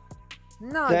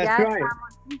 No, That's ya right.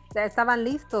 ya estaban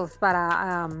listos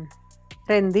para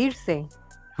rendirse.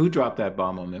 Who dropped that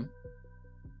bomb on them?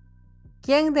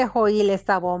 ¿Quién dejó ir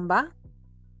esa bomba?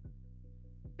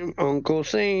 Uncle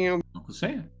Sam. Uncle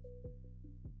Sam.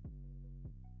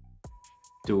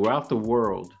 Throughout the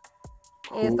world,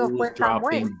 Eso who's fue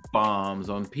dropping Samuel. bombs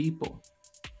on people?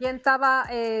 ¿Quién estaba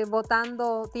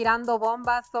tirando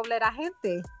bombas sobre la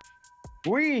gente?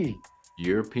 We.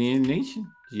 European nation.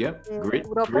 Yep.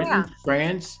 Europea. Britain,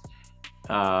 France,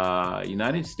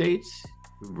 United States,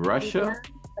 Russia,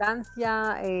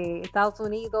 Francia, Estados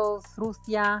Unidos,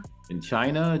 Rusia. and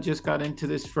China just got into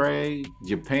this fray.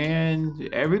 Japan,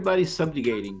 everybody's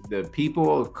subjugating the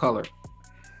people of color.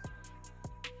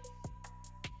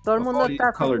 Todo el mundo All you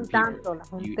está colored solicitando,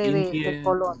 la You gente de Indians,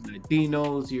 color.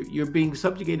 Latinos, you're being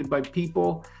subjugated by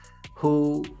people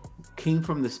who came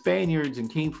from the Spaniards and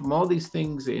came from all these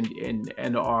things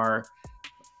and are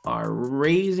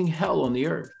raising hell on the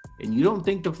earth. And you don't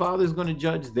think the Father's going to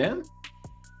judge them?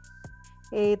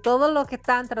 Todos los que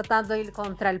están tratando de ir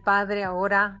contra el Padre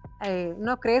ahora,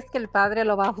 ¿no crees que el Padre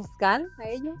lo va a juzgar a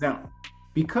ellos? Now,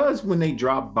 because when they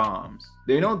drop bombs,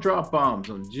 they don't drop bombs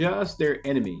on just their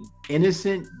enemies,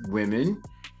 innocent women,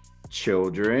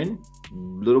 children,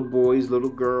 little boys, little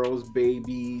girls,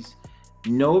 babies,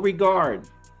 no regard.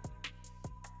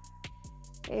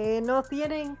 No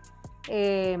tienen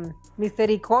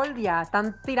misericordia,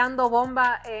 están tirando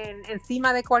bomba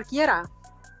encima de cualquiera.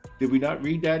 Did we not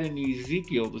read that in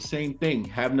Ezekiel? The same thing.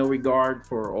 Have no regard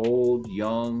for old,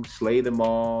 young, slay them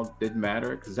all. Didn't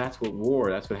matter, because that's what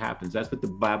happens. That's what the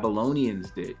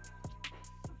Babylonians did.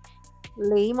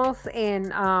 Leímos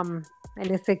en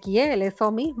Ezequiel eso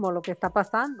mismo, lo que está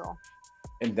pasando.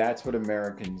 And that's what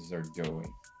Americans are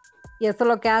doing. Y eso es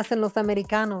lo que hacen los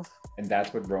americanos. And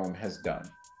that's what Rome has done.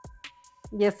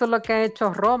 Y eso es lo que ha hecho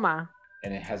Roma.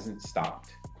 And it hasn't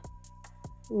stopped.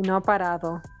 Y no ha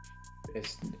parado.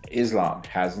 Islam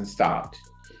hasn't stopped.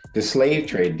 The slave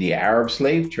trade, the Arab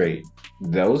slave trade,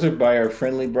 those are by our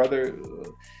friendly brother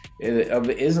of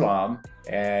Islam.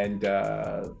 And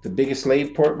the biggest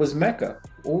slave port was Mecca.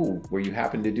 Oh, where you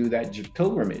happen to do that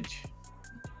pilgrimage.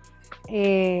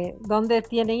 Donde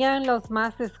tenían los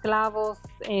más esclavos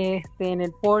en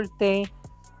el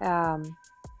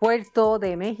puerto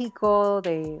de México,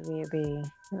 de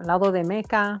al lado de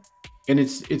Meca. And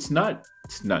it's not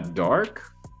dark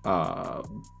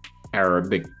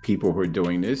Arabic people who are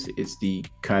doing this. It's the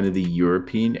kind of the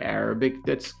European Arabic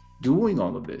that's doing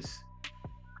all of this.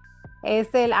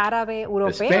 Es el árabe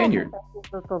europeo que Spaniard. está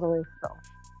haciendo todo esto.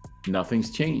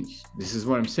 Nothing's changed. This is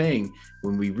what I'm saying.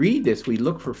 When we read this, we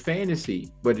look for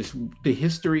fantasy, but the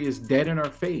history is dead in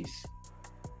our face.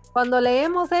 Cuando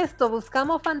leemos esto,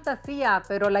 buscamos fantasía,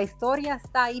 pero la historia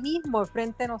está ahí mismo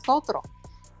frente a nosotros.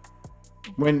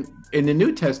 When in the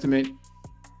New Testament,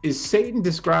 is Satan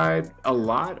described a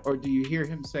lot, or do you hear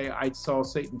him say, I saw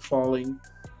Satan falling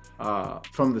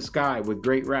from the sky with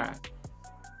great wrath?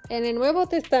 En el Nuevo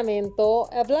Testamento,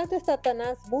 ¿habla de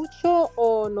Satanás mucho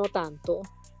o no tanto?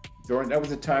 That was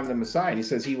the time of the Messiah. And he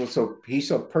says he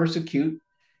shall persecute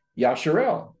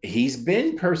Yasharel. He's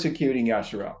been persecuting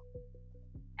Yasharel.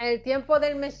 En el tiempo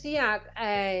del Mesías,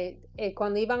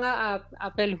 cuando iban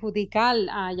a perjudicar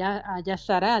a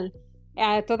Yasharal,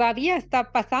 todavía está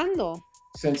pasando.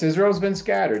 Since Israel's been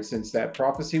scattered, since that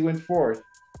prophecy went forth,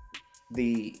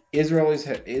 the Israelis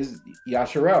is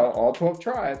Yasharel, all 12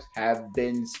 tribes, have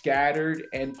been scattered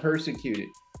and persecuted.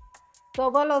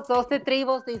 Todos los 12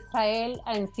 tribus de Israel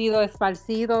han sido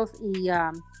esparcidos y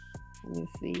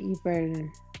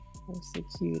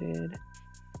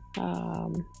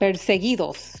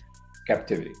perseguidos.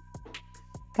 Captivity.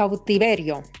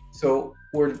 Cautiverio. So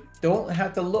we don't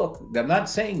have to look. I'm not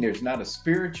saying there's not a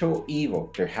spiritual evil.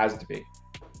 There has to be.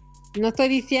 No estoy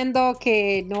diciendo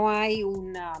que no hay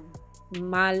un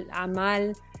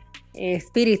mal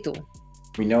espíritu.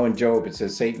 We know in Job it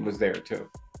says Satan was there too.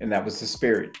 And that was the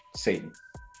spirit, Satan.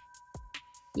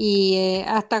 Y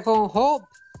hasta con Job,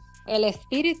 el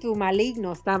espíritu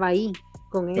maligno estaba ahí.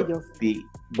 con ellos.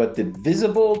 But the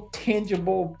visible,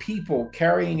 tangible people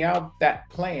carrying out that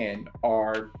plan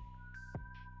are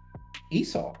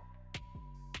Esau.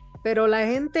 Pero la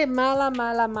gente mala,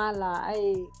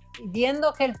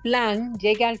 viendo que el plan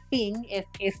llega al fin,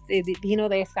 vino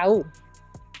de Esaú.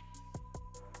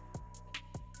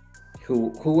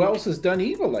 Who else has done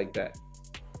evil like that?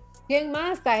 ¿Quién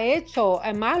más ha hecho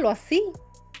malo así?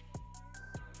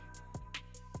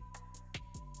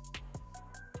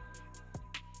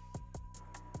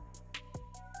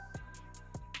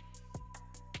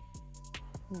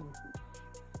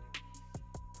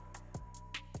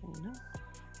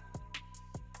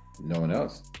 No one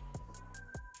else.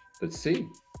 Let's see.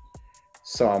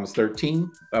 Psalms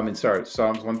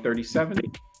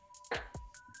 137,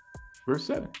 verse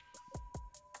 7.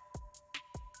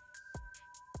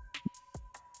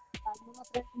 Salmo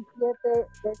 37,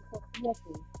 verso 7.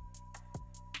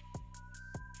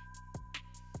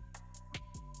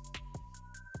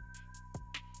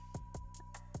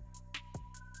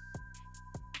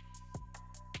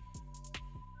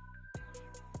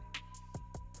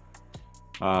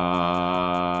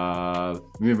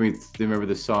 Remember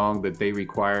the song that they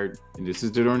required, and this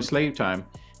is during slave time,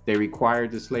 they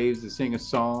required the slaves to sing a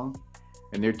song,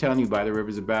 and they're telling you by the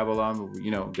rivers of Babylon,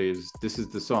 you know, this is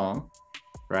the song,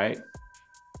 right?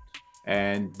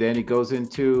 And then it goes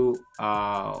into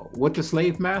what the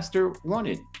slave master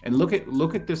wanted. And look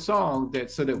at the song,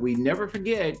 that so that we never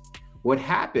forget what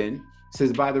happened. It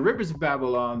says, by the rivers of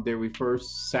Babylon, there we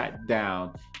first sat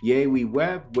down. Yea, we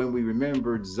wept when we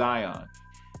remembered Zion.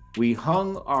 We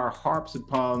hung our harps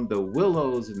upon the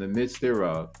willows in the midst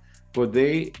thereof. For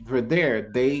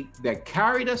there they that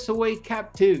carried us away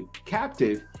captive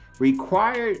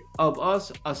required of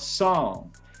us a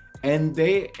song, and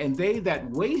they that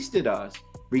wasted us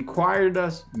required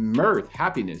us mirth,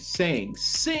 happiness, saying,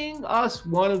 sing us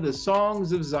one of the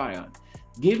songs of Zion.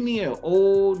 Give me an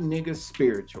old nigga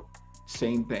spiritual.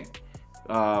 Same thing.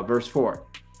 Verse 4.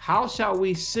 How shall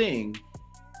we sing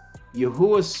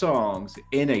Yahuwah's songs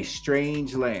in a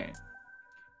strange land?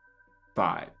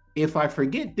 5. If I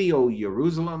forget thee, O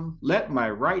Jerusalem, let my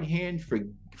right hand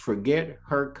forget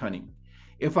her cunning.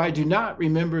 If I do not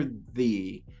remember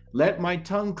thee, let my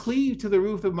tongue cleave to the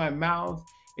roof of my mouth.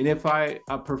 And if I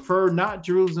prefer not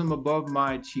Jerusalem above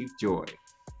my chief joy.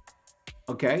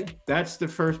 Okay, that's the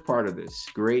first part of this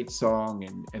great song,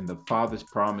 and the Father's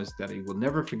promise that he will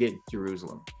never forget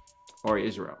Jerusalem or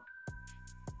Israel.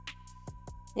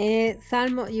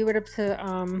 Salmo, you were up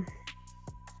to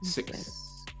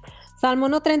 6. Salmo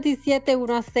 137,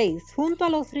 1-6. Junto a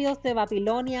los ríos de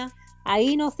Babilonia,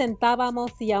 ahí nos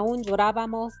sentábamos y aún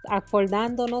llorábamos,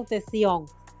 acordándonos de Sión.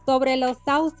 Sobre los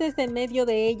sauces en medio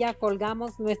de ella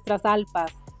colgamos nuestras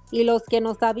alpas, y los que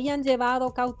nos habían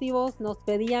llevado cautivos nos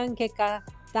pedían que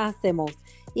cantásemos,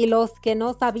 y los que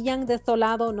nos habían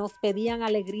desolado nos pedían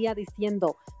alegría,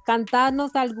 diciendo,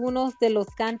 cantadnos algunos de los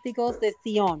cánticos de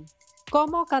Sión.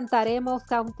 ¿Cómo cantaremos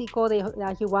cántico de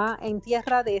Jehová en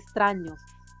tierra de extraños?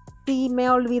 Si me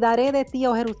olvidaré de ti,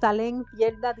 oh Jerusalén,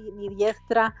 pierda mi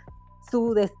diestra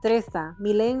su destreza,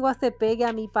 mi lengua se pegue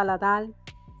a mi paladar,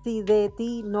 si de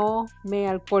ti no me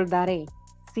acordaré.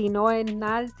 Si no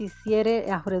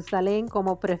enalteciere a Jerusalén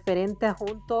como preferente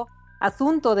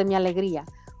asunto de mi alegría.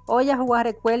 Hoy Jehová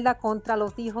recuerda contra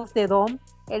los hijos de Edom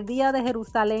el día de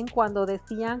Jerusalén, cuando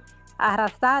decían,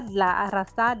 arrasadla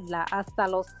hasta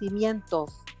los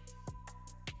cimientos.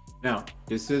 Now,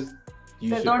 this is,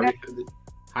 you should have it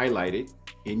highlighted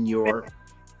in your,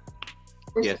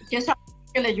 yes. ¿Qué salmo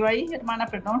que leyó ahí, hermana?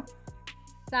 Perdón.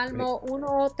 Salmo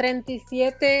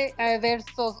 137,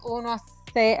 versos 1 a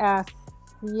 7.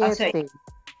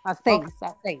 A 6.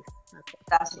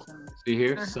 Gracias. See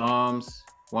here, Psalms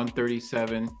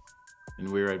 137, and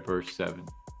we're at verse 7.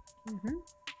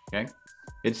 Okay,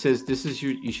 it says, this is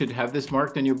you should have this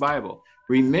marked in your Bible.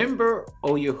 Remember,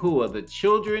 O Yahuwah, the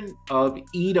children of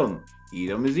Edom.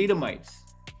 Edom is Edomites.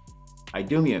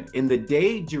 Idumean. In the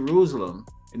day of Jerusalem,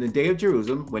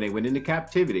 when they went into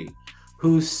captivity,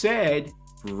 who said,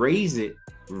 raise it,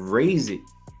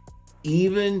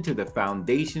 even to the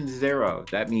foundations thereof.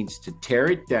 That means to tear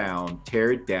it down,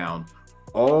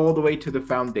 all the way to the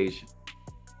foundation.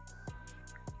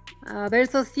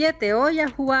 Verso 7. Oye,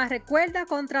 Jehová, recuerda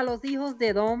contra los hijos de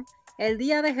Edom el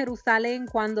día de Jerusalén,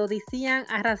 cuando decían,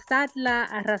 arrasadla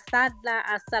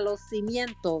hasta los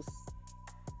cimientos.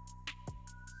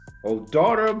 O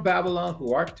daughter of Babylon,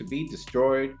 who art to be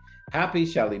destroyed, happy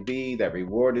shall he be that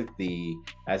rewardeth thee,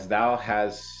 as thou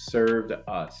hast served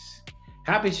us.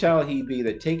 Happy shall he be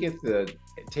that taketh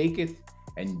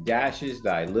and dashes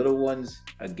thy little ones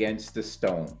against the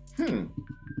stone.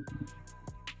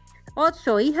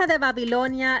 8. Hija de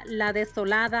Babilonia, la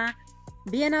desolada,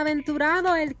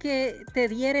 bienaventurado el que te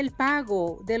diere el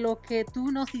pago de lo que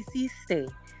tú nos hiciste.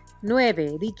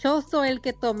 9. Dichoso el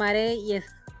que tomaré y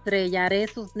estrellaré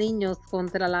sus niños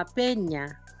contra la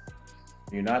peña.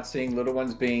 You're not seeing little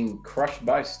ones being crushed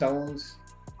by stones.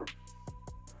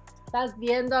 Estás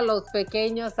viendo a los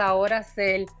pequeños ahora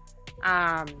ser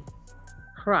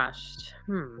crushed.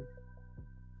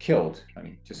 Killed. I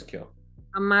mean, just killed.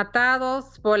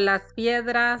 Matados por las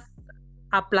piedras,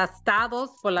 aplastados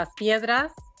por las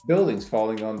piedras. Buildings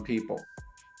falling on people.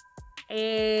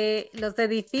 Los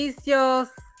edificios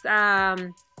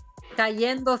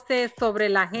cayéndose sobre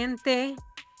la gente.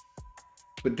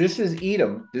 But this is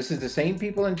Edom. This is the same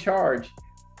people in charge.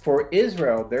 For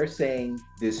Israel, they're saying,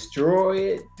 destroy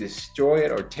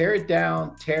it, or tear it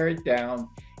down,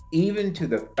 even to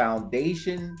the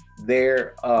foundation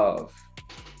thereof.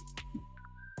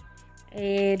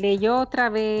 Leyó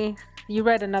otra vez. You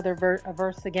read another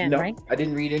verse again, No, right? I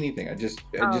didn't read anything. I just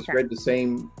Okay. read the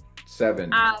same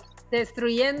 7.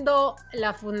 Destruyendo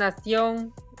la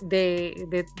fundación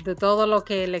de todo lo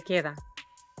que le queda.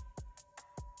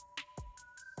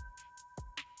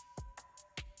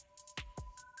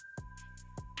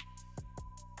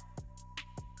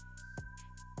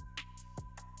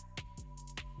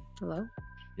 Hello?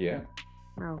 Yeah.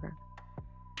 Okay.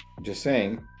 Just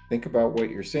saying, think about what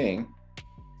you're saying.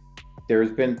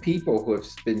 There's been people who have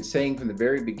been saying from the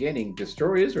very beginning,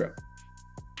 destroy Israel.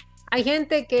 Hay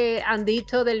gente que han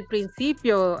dicho del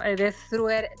principio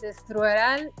destruir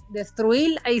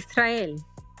a Israel.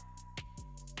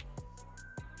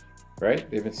 Right?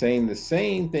 They've been saying the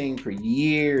same thing for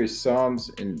years.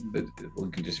 Psalms, and we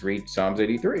can just read Psalms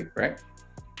 83, right?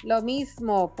 Lo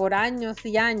mismo por años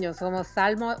y años, como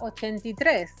Salmo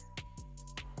 83.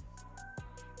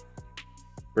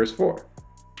 Verse 4.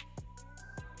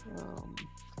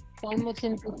 Salmo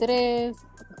 83,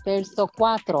 verso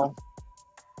 4.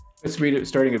 Let's read it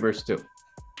starting at verse 2.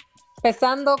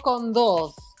 Empezando con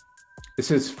 2. It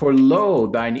says, for lo,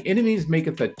 thine enemies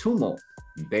maketh a tumult.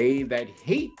 They that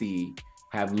hate thee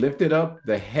have lifted up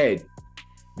the head.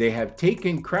 They have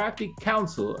taken crafty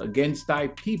counsel against thy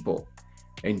people,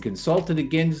 and consulted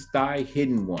against thy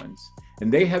hidden ones.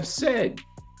 And they have said,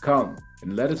 come,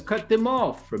 and let us cut them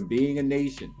off from being a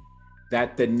nation,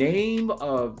 that the name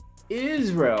of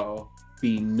Israel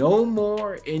be no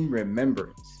more in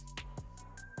remembrance.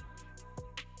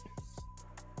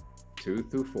 2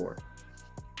 through 4.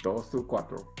 2 through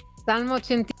 4. Salmo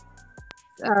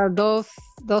 82,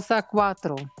 2 a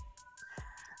 4.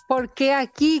 Porque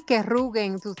aquí que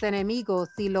ruguen tus enemigos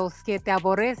y los que te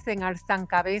aborrecen alzan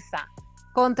cabeza.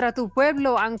 Contra tu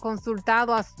pueblo han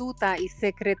consultado astuta y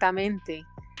secretamente,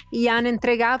 y han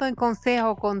entregado en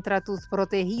consejo contra tus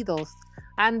protegidos.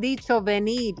 Han dicho,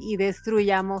 venid y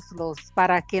destruyámoslos,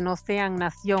 para que no sean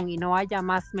nación y no haya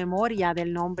más memoria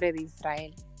del nombre de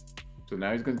Israel. So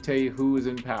now he's going to tell you who is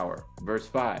in power. Verse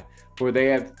 5. For they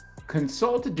have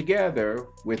consulted together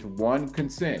with one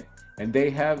consent, and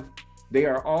they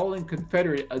are all in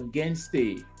confederate against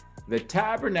thee, the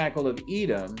tabernacle of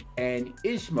Edom and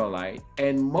Ishmaelite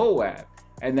and Moab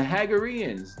and the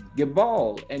Hagareans,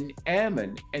 Gebal and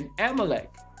Ammon and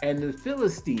Amalek and the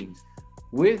Philistines,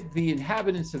 with the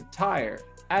inhabitants of Tyre.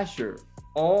 Asher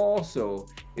also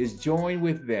is joined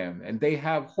with them, and they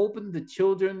have holpen the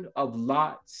children of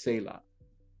Lot, Selah.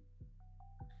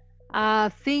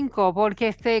 5,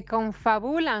 porque se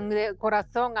confabulan de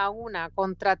corazón a una,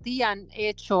 contra ti han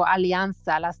hecho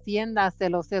alianza, las tiendas de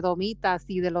los edomitas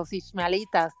y de los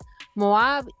ismaelitas,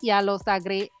 Moab y a los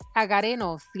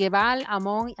agarenos, Gebal,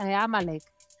 Amón y Amalek,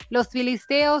 los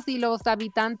filisteos y los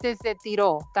habitantes de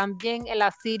Tiro. También el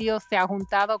asirio se ha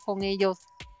juntado con ellos,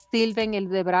 sirven el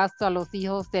de brazo a los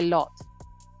hijos de Lot.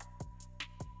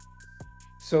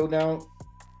 So now,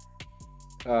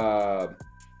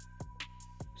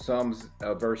 Psalms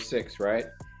verse 6, right?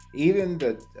 Even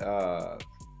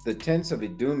the tents of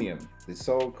Edomium, the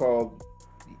so-called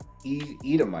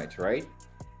Edomites, right?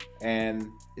 And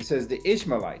it says the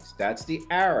Ishmaelites, that's the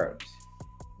Arabs.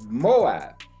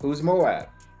 Moab, who's Moab?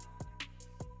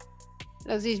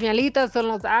 Los ismaelitas son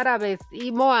los árabes.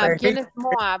 Y Moab, ¿quién es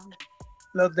Moab?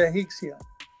 Los de Egipcio.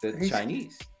 The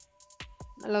Chinese.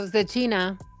 Los de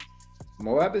China.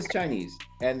 Moab is Chinese,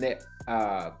 and the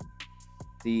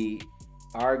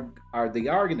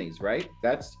Argones, right?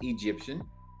 That's Egyptian.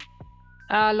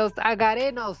 Los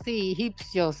agarenos, sí,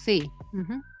 egipcios, sí.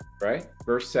 Right?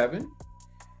 Verse 7,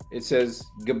 it says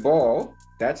Gebal,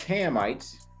 that's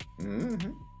Hamites.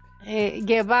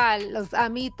 Gebal, los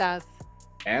amitas.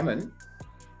 Ammon,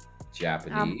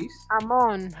 Japanese.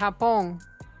 Amón, Japón.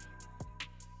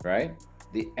 Right?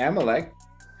 The Amalek,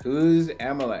 Who's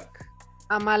Amalek?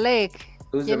 Amalek.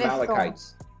 Who's the ¿Quiénes son?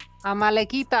 Amalekites?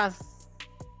 Amalequitas.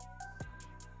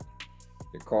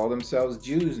 They call themselves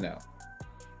Jews now.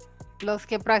 Los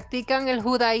que practican el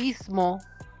judaísmo.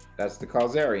 That's the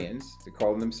Khazarians. They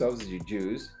call themselves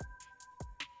Jews.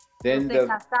 Then Los de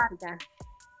Khazar.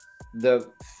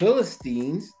 the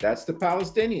Philistines, that's the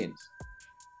Palestinians.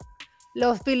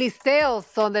 Los filisteos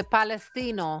son de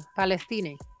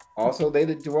Palestine. Also, they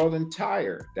that dwell in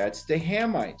Tyre, that's the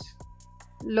Hamites.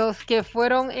 Los que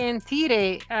fueron en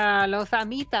Tire, los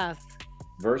amitas.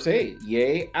 Verse 8,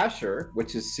 yea, Asher,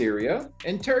 which is Syria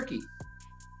and Turkey.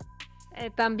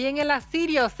 También el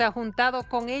asirio se ha juntado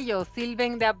con ellos,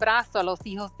 sirven de abrazo a los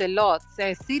hijos de Lot,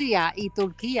 Siria y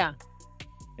Turquía.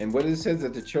 And what it says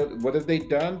that the children, what have they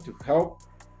done to help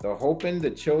the hoping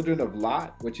the children of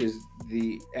Lot, which is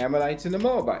the Ammonites and the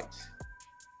Moabites?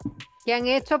 ¿Qué han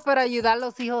hecho para ayudar a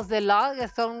los hijos de Lot, que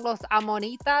son los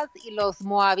amonitas y los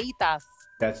moabitas?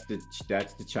 That's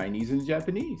the Chinese and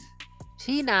Japanese.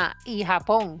 China y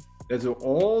Japón. Those are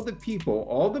all the people,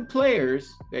 all the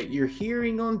players that you're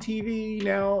hearing on TV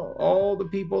now, all the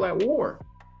people at war.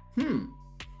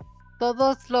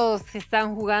 Todos los que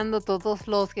están jugando, todos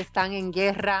los que están en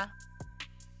guerra.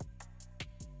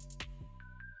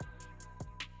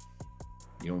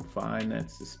 You don't find that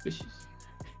suspicious?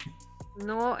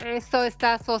 No, eso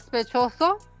está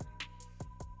sospechoso.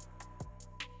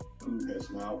 Who has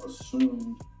now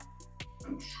assumed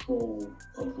control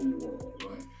of the world.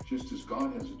 Right. Just as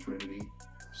God has a Trinity,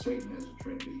 Satan has a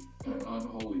Trinity, an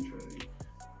unholy Trinity.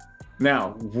 Now,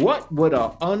 what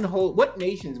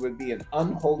nations would be an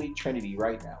unholy trinity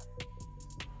right now?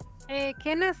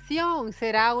 ¿Qué nación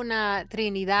será una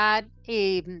Trinidad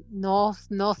no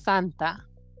santa?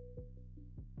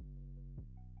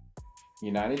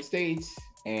 United States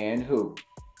and who?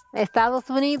 Estados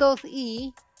Unidos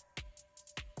y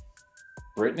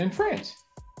Britain and France.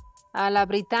 a la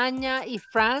Bretaña y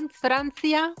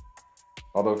Francia.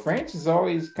 Although France is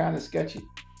always kind of sketchy.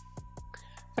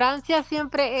 Francia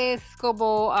siempre es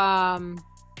como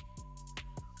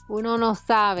uno no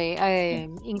sabe,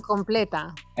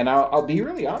 incompleta. And I'll be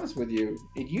really honest with you.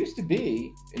 It used to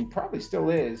be, and probably still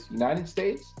is, United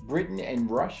States, Britain, and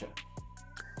Russia.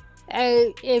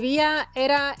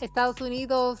 Era Estados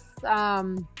Unidos,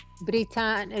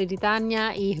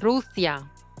 Bretaña y Rusia.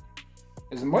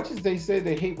 As much as they say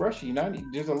they hate Russia,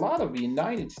 there's a lot of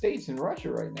United States in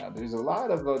Russia right now. There was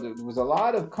a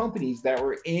lot of companies that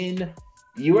were in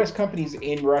U.S. companies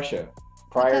in Russia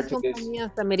prior to this.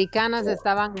 Compañías americanas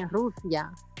estaban en Rusia.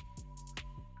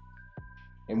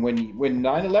 And when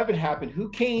 9/11 happened, who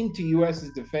came to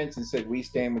U.S.'s defense and said, "We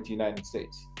stand with the United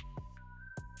States"?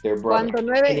 Their brother.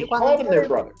 And he called them their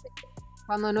brother.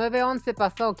 Cuando 9/11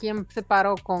 pasó, ¿quién se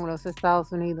paró con los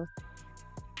Estados Unidos?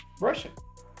 Russia.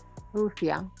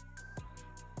 Rusia.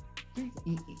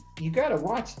 You gotta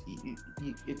watch.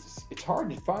 It's hard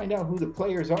to find out who the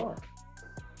players are.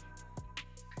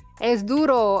 Es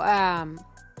duro a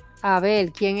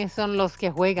ver quiénes son los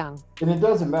que juegan. And it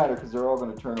doesn't matter because they're all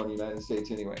going to turn on the United States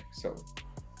anyway. So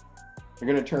they're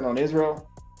going to turn on Israel.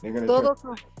 They're going to Todos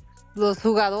los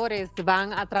jugadores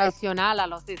van a traicionar a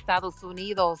los Estados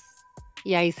Unidos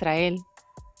y a Israel.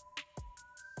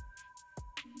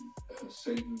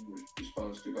 Satan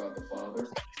responds to God the Father,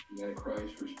 the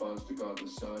Antichrist responds to God the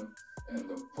Son, and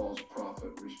the false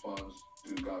prophet responds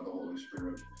to God the Holy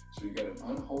Spirit. So you got an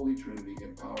unholy trinity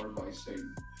empowered by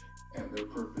Satan, and their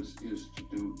purpose is to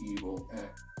do evil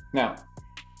acts. Now,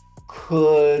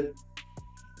 could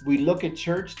we look at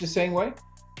church the same way?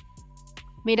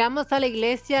 Miramos a la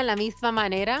iglesia de la misma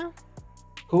manera.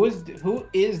 Who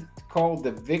is called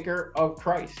the vicar of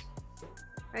Christ?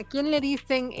 ¿A quién le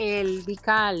dicen el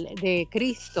vical de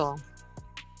Cristo?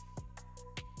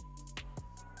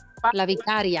 La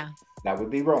vicaria. That would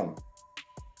be Rome.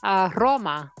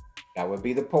 Roma. That would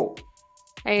be the Pope.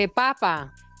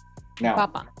 Papa. Now,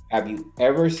 Papa. Have you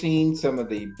ever seen some of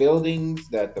the buildings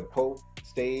that the Pope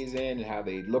stays in and how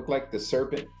they look like the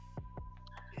serpent?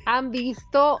 ¿Han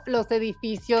visto los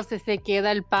edificios que se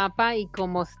queda el Papa y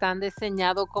cómo están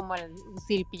diseñados como el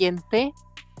serpiente?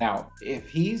 Now, if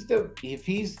he's the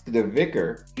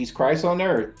vicar, he's Christ on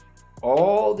earth,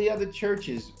 all the other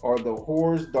churches are the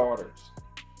whore's daughters.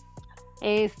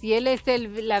 Si él es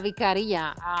la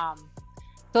vicaría,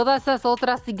 todas esas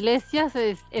otras iglesias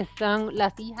están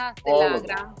las hijas de la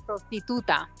gran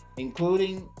prostituta.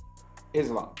 Including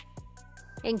Islam.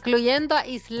 Incluyendo a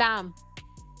Islam.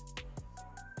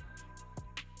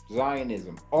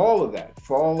 Zionism, all of that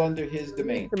fall under his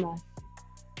domain.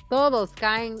 Todos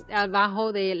caen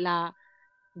abajo de la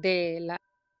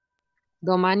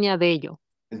domaña de ellos.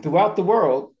 And throughout the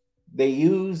world, they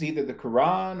use either the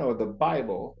Quran or the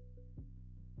Bible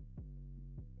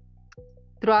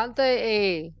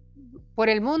por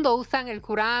el mundo usan el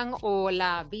Corán o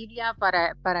la Biblia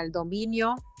para el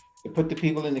dominio, to put the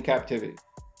people into captivity.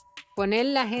 poner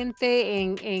la gente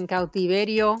en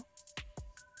cautiverio,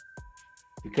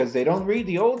 Because they don't read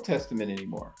the Old Testament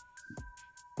anymore.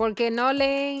 porque no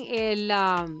leen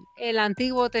el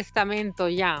Antiguo Testamento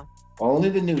ya.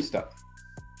 Only the new stuff.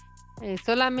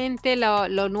 Solamente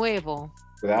lo nuevo.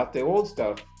 Without the old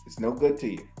stuff, it's no good to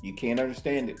you. You can't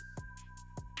understand it.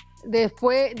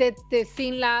 Después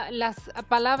sin las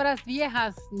palabras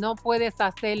viejas no puedes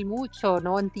hacer mucho,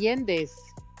 no entiendes.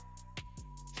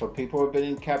 So people have been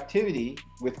in captivity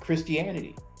with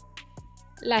Christianity.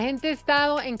 La gente ha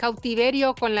estado en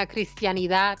cautiverio con la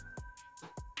cristianidad.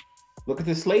 Look at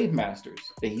the slave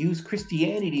masters. They use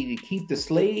Christianity to keep the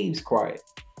slaves quiet.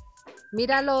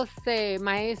 Mira los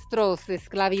maestros de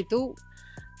esclavitud.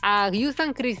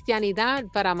 Usan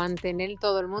cristianidad para mantener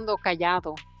todo el mundo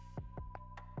callado.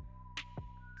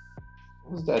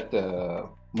 What was that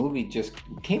movie just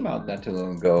came out not too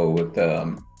long ago with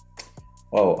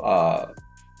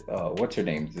what's her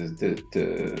name? It's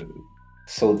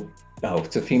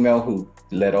a female who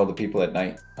led all the people at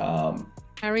night.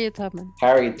 Harriet Tubman.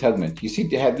 Harriet Tubman.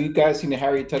 Have you guys seen the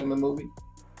Harriet Tubman movie?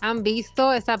 ¿Han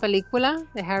visto esa película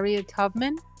de Harriet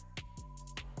Tubman?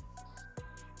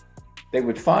 They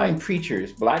would find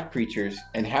preachers, black preachers,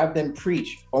 and have them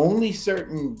preach only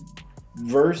certain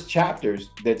verse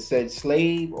chapters that said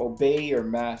slave, obey your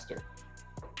master.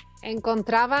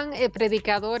 Encontraban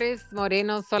predicadores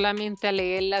morenos solamente a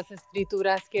leer las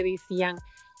escrituras que decían,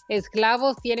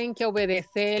 esclavos tienen que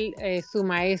obedecer su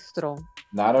maestro.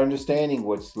 Not understanding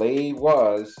what slave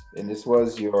was, and this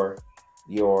was your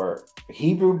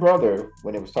Hebrew brother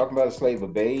when it was talking about a slave,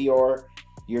 obey your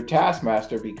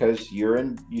taskmaster because you're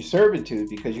in your servitude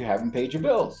because you haven't paid your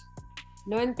bills.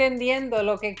 No entendiendo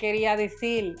lo que quería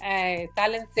decir,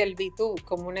 tal en servitud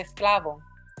como un esclavo.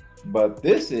 But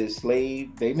this is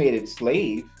slave. They made it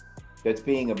slave that's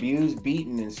being abused,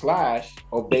 beaten, and slashed.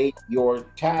 Obey your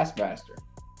taskmaster.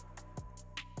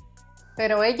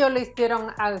 Pero ellos lo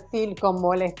hicieron así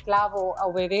como el esclavo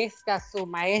obedezca a su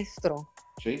maestro.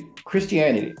 See?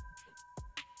 Christianity.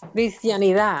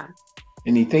 Cristianidad.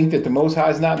 And you think that the Most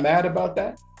High is not mad about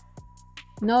that?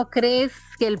 ¿No crees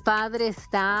que el Padre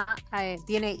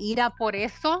tiene ira por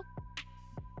eso?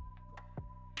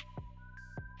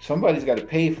 Somebody's got to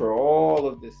pay for all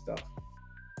of this stuff.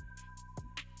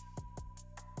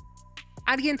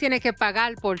 Alguien tiene que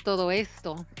pagar por todo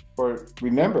esto. Or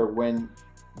remember when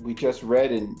we just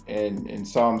read in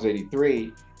Psalms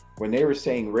 83, when they were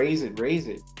saying, raise it,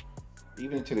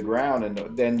 even to the ground, and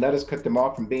then let us cut them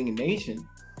off from being a nation.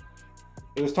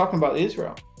 It was talking about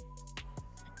Israel.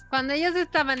 Cuando ellos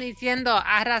estaban diciendo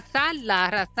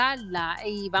arrasarla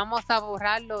y vamos a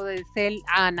borrarlo de ser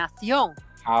a nación.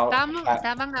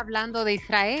 Estaban hablando de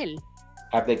Israel.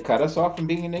 Have they cut us off from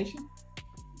being a nation?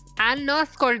 ¿Han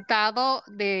nos cortado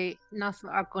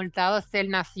ser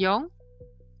nación?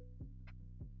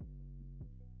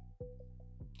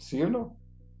 ¿Sí o no?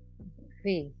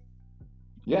 Sí.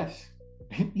 Yes.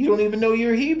 You don't even know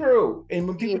you're Hebrew. And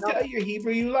when people tell you you're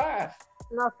Hebrew, you laugh.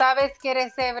 No sabes que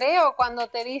eres hebreo. Cuando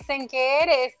te dicen que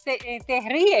eres, te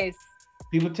ríes.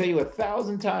 People tell you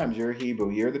 1,000 times you're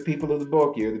Hebrew. You're the people of the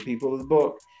book. You're the people of the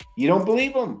book. You don't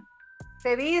believe them.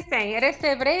 Te dicen, eres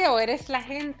hebreo, eres la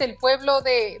gente, el pueblo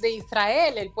de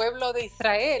Israel,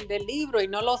 del libro, y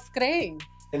no los creen.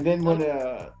 And then when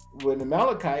a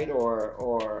Amalekite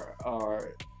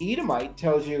or Edomite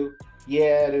tells you,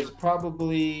 yeah, you're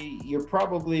probably,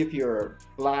 if you're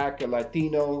black or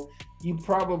Latino, you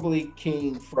probably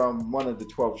came from one of the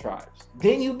 12 tribes.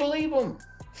 Then you believe them.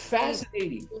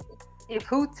 Fascinating. If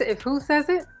who says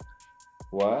it?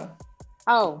 What?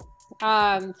 Oh,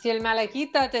 si el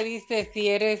malaquita te dice si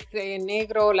eres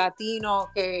negro, latino,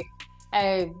 que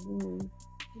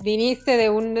viniste de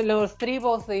uno de los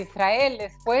tribus de Israel,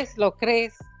 después lo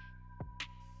crees.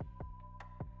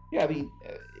 Yeah, I mean,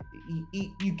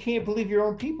 you can't believe your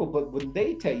own people, but when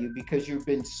they tell you, because you've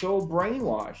been so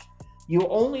brainwashed, you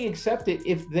only accept it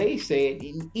if they say it.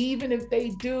 And even if they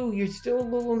do, you're still a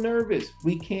little nervous.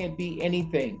 We can't be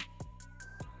anything.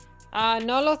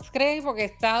 No los creen porque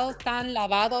estamos tan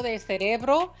lavados de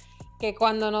cerebro que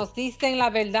cuando nos dicen la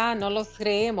verdad no los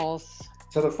creemos.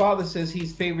 So the Father says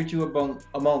he's favored you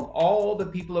among all the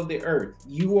people of the earth.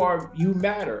 You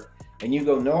matter. And you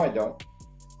go, no, I don't.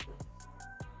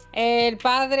 El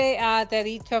Padre te ha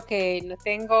dicho que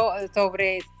tengo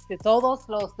sobre todos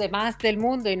los demás del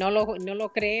mundo y no lo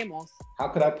creemos. How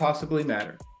could I possibly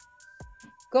matter?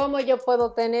 ¿Cómo yo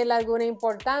puedo tener alguna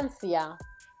importancia?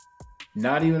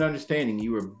 not even understanding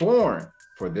you were born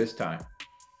for this time.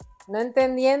 No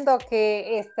entendiendo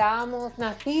que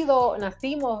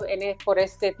nacimos por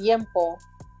este tiempo.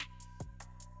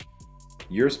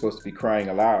 You're supposed to be crying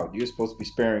aloud. You're supposed to be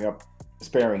sparing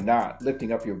not,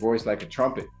 lifting up your voice like a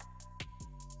trumpet.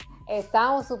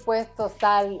 Estamos supuestos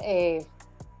estar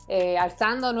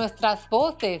alzando nuestras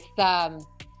voces,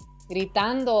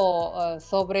 gritando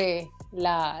sobre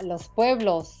los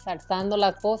pueblos, alzando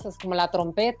las voces como la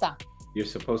trompeta. You're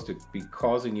supposed to be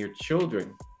causing your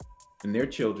children and their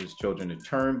children's children to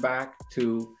turn back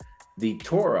to the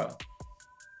Torah.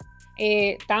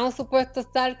 Estamos supuestos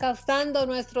estar causando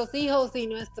nuestros hijos y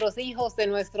nuestros hijos de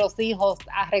nuestros hijos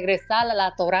a regresar a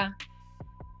la Torah.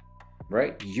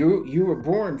 Right? You were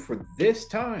born for this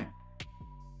time.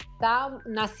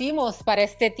 Nacimos para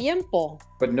este tiempo.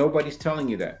 But nobody's telling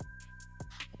you that.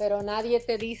 Pero nadie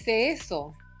te dice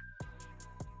eso.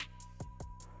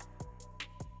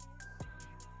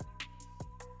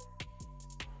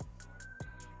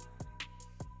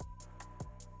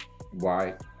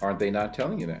 Why aren't they not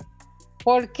telling you that?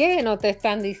 ¿Por qué no te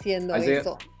están diciendo Isaiah,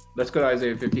 eso? let's go to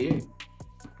Isaiah 58.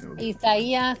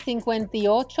 Isaías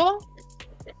 58.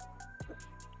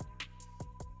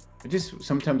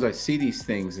 Sometimes I see these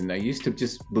things and I used to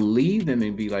just believe them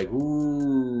and be like,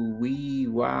 ooh,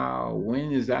 wow,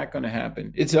 when is that going to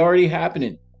happen? It's already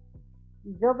happening.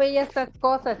 Yo veía estas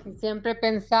cosas y siempre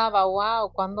pensaba,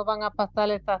 wow, ¿cuándo van a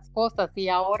pasar estas cosas? Y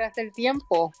ahora es el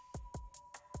tiempo.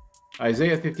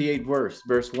 Isaiah 58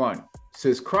 verse 1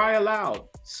 says, cry aloud,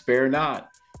 spare not,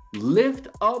 lift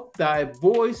up thy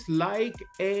voice like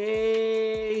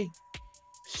a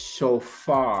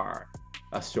shofar,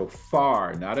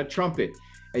 not a trumpet,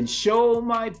 and show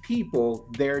my people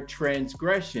their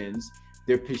transgressions,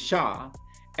 their pishah,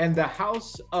 and the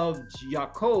house of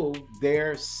Jacob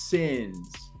their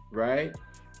sins, right?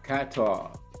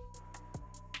 Kata.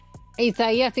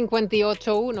 Isaías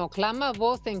 58:1, clama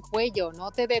voz en cuello, no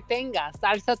te detengas,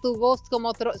 alza tu voz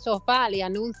como shofar y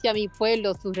anuncia a mi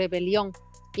pueblo su rebelión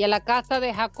y a la casa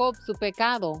de Jacob su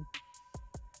pecado.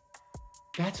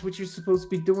 That's what you're supposed to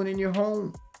be doing in your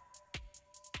home.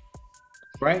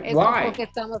 Right? Eso Why? Es lo que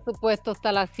estamos supuestos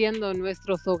estar haciendo en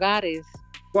nuestros hogares.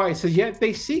 Why? So yet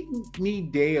they seek me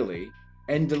daily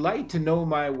and delight to know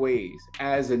my ways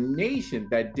as a nation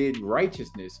that did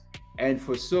righteousness and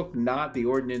forsook not the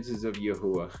ordinances of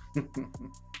Yahuwah.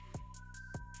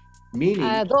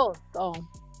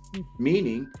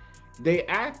 Meaning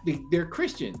they're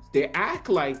Christians. They act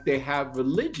like they have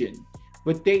religion,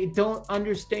 but they don't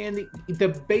understand the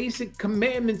basic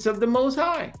commandments of the Most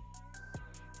High.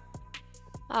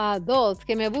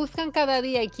 Que me buscan cada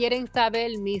día y quieren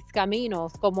saber mis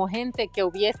caminos como gente que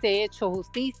hubiese hecho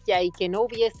justicia y que no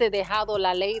hubiese dejado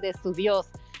la ley de su Dios.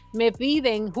 Me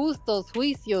piden justos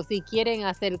juicios y quieren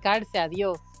acercarse a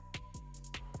Dios.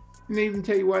 And they even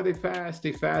tell you why they fast.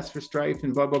 They fast for strife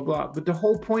and blah, blah, blah. But the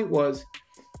whole point was,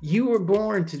 you were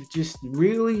born to just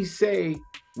really say,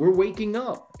 we're waking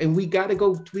up and we got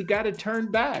to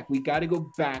turn back. We got to go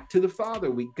back to the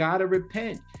Father. We got to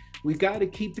repent. We got to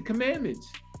keep the commandments.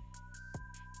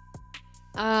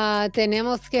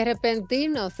 Tenemos que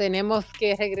arrepentirnos, tenemos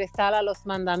que regresar a los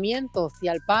mandamientos y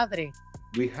al Padre.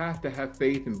 We have to have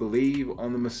faith and believe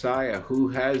on the Messiah who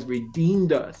has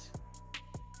redeemed us.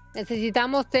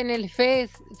 Necesitamos tener fe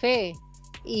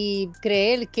y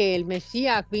creer que el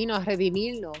Mesías vino a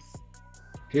redimirnos.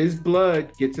 His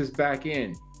blood gets us back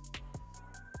in.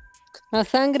 La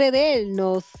sangre de él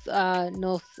nos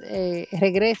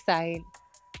regresa a él.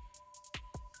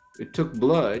 It took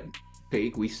blood,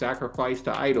 we sacrificed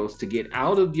to idols to get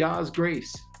out of Yah's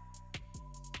grace.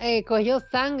 Cogió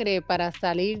sangre para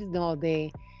salirnos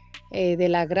de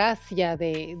la gracia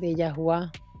de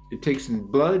Yahuwah. It takes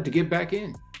blood to get back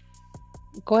in.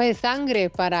 Coge sangre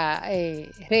para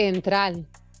reentrar.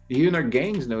 Even our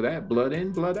gangs know that. Blood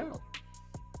in, blood out.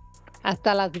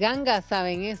 Hasta las gangas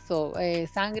saben eso.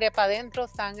 Sangre para adentro,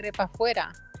 sangre para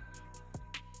afuera.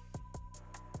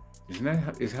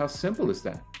 How simple is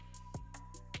that?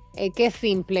 Qué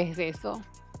simple es eso.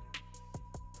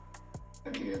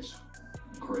 It's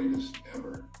greatest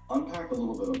ever. Unpack a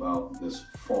little bit about this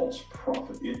false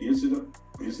prophet. Is it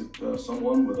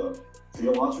someone with a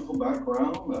theological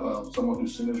background, someone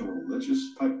who's seen as a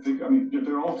religious type figure? I mean,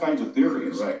 there are all kinds of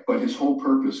theories. Right, but his whole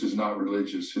purpose is not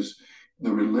religious.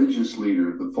 The religious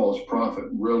leader, the false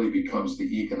prophet, really becomes the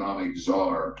economic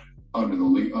czar under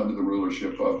the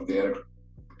rulership of the Antichrist.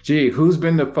 Gee, who's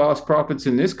been the false prophets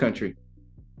in this country?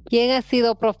 ¿Quién ha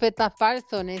sido profeta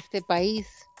falso en este país?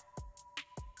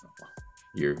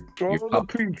 Your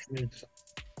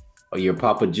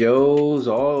Papa Joes,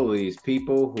 all these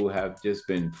people who have just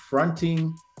been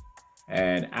fronting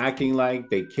and acting like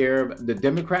they care. The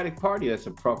Democratic Party, that's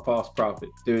a false prophet.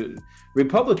 The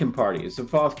Republican Party is a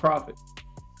false prophet.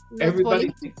 Los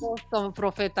políticos son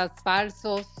profetas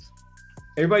falsos.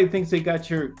 Everybody thinks they got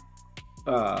your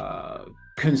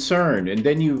concern, and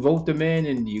then you vote them in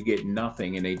and you get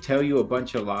nothing, and they tell you a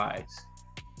bunch of lies.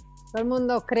 Todo el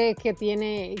mundo cree que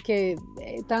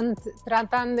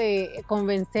tratan de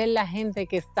convencer a la gente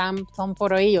que son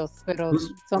por ellos, pero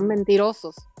son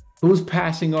mentirosos. Who's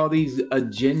passing all these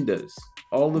agendas?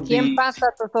 ¿Quién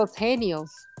pasa todos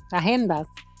genios, agendas?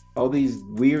 All these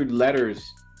weird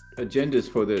letters, agendas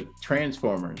for the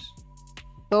transformers.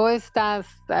 Todas estas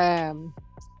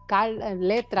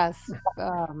letras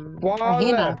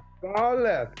ajenas. Far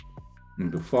left.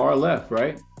 The far left,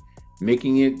 right?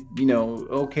 Making it,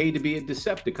 okay to be a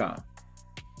Decepticon.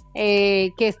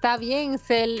 Que está bien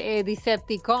ser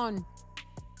Decepticon.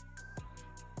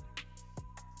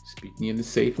 Speaking in the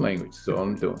safe language, that's all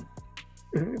I'm doing.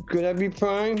 Could I be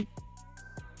fine?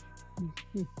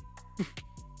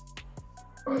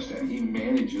 And he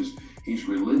manages, he's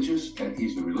religious, and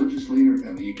he's the religious leader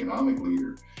and the economic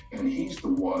leader, and he's the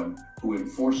one who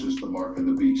enforces the mark of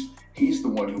the beast. He's the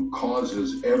one who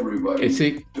causes everybody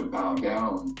to bow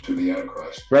down to the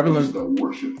Antichrist. He's the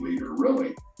worship leader,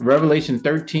 really. Revelation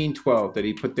 13:12 that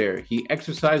he put there. He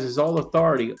exercises all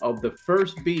authority of the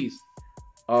first beast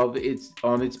on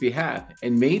its behalf,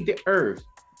 and made the earth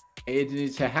and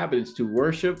its inhabitants to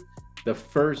worship the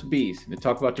first beast. And they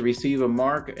talk about to receive a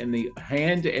mark in the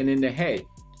hand and in the head.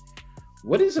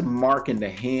 What is a mark in the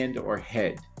hand or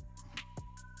head?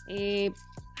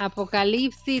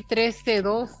 Apocalipsis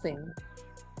 13:12.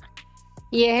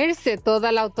 Y ejerce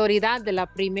toda la autoridad de la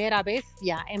primera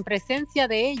bestia en presencia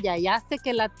de ella, y hace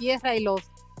que la tierra y los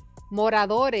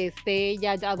moradores de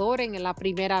ella adoren en la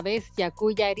primera bestia,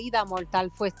 cuya herida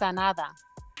mortal fue sanada.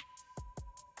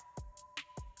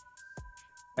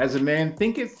 As a man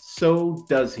thinketh, so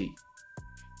does he.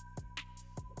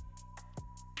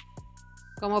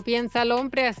 Como piensa el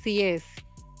hombre, así es.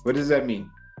 What does that mean?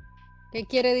 ¿Qué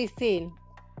quiere decir?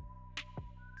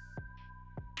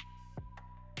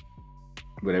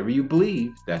 Whatever you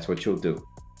believe, that's what you'll do.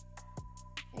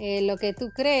 Lo que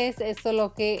tú crees, eso es lo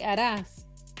que harás.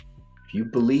 If you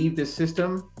believe the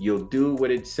system, you'll do what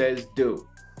it says do.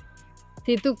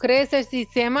 Si tú crees el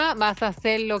sistema, vas a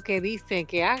hacer lo que dice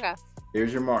que hagas.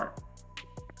 There's your mark.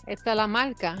 Esta es la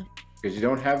marca. Because you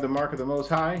don't have the mark of the Most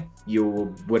High, you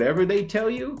will, whatever they tell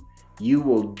you, you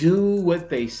will do what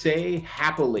they say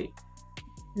happily.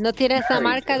 No tienes la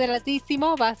marca del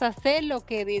Altísimo, vas a hacer lo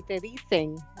que te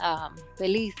dicen,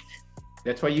 feliz.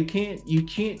 That's why you can't,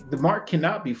 the mark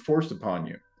cannot be forced upon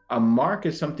you. A mark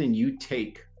is something you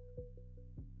take.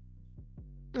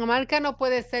 La marca no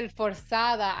puede ser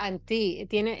forzada en ti,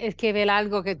 es que ver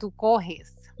algo que tú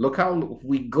coges. Look how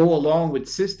we go along with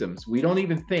systems. We don't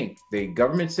even think. The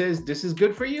government says this is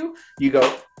good for you. You go,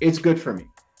 it's good for me.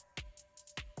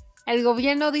 El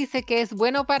gobierno dice que es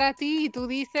bueno para ti y tú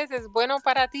dices es bueno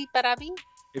para ti, para mí.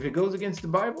 If it goes against the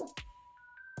Bible,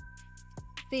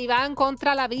 si van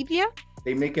contra la Biblia,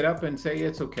 they make it up and say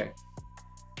it's okay.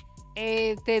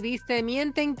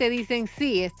 Mienten, te dicen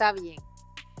sí, está bien.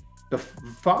 The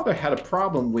Father had a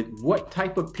problem with what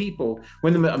type of people,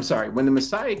 when the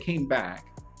Messiah came back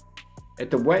at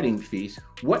the wedding feast,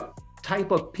 what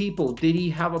type of people did he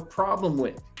have a problem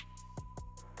with?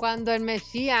 Cuando el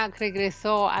Mesías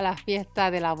regresó a la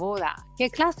fiesta de la boda, ¿qué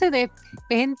clase de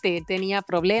gente tenía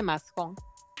problemas con?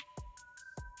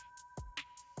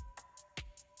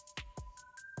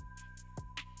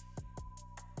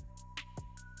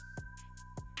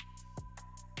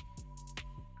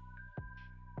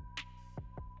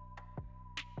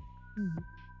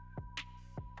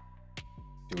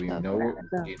 Do you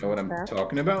know what I'm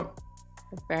talking about?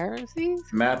 The Pharisees?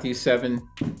 Matthew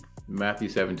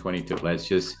 7:22. Let's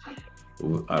just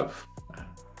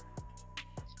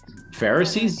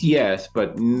Pharisees, yes,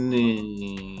 but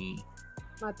Mateo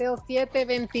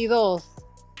 7:22.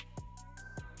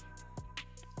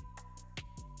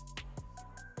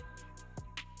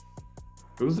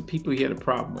 Those are the people he had a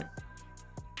problem with.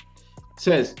 It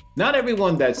says, not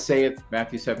everyone that saith,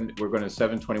 Matthew 7, we're going to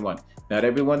 7:21. Not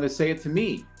everyone that saith to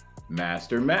me,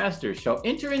 Master, Master, shall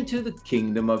enter into the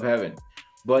kingdom of heaven,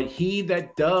 but he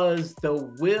that does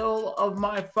the will of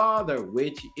my Father,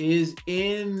 which is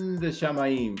in the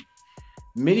Shamayim.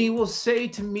 Many will say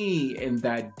to me in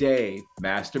that day,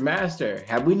 Master, Master,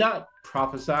 have we not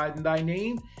prophesied in thy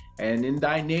name, and in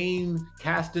thy name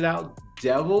casted out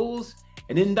devils,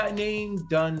 and in thy name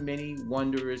done many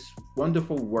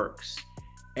wonderful works?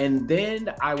 And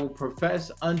then I will profess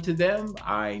unto them,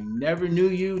 I never knew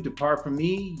you, depart from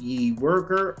me, ye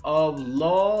worker of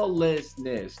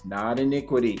lawlessness, not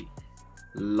iniquity,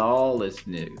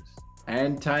 lawlessness,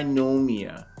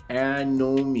 antinomia,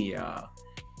 anomia,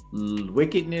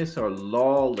 wickedness or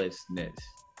lawlessness,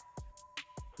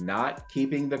 not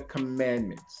keeping the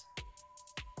commandments.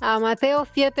 A Mateo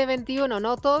 7:21,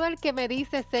 no todo el que me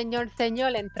dice Señor,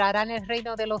 Señor entrará en el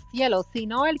reino de los cielos,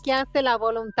 sino el que hace la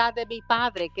voluntad de mi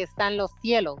Padre que está en los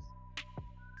cielos.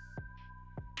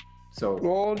 So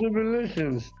All the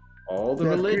religions all the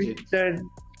that religions, preached that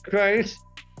Christ,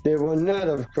 they were not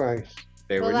of Christ.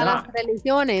 they were Todas las not,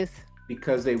 religiones,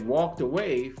 because they walked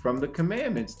away from the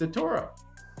commandments, the Torah.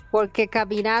 porque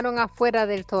caminaron afuera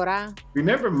del Torah.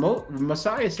 Remember,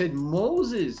 Messiah said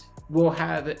Moses will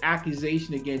have an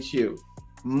accusation against you.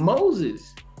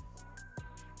 Moses.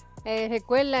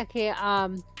 Recuerda que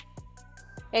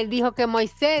él dijo que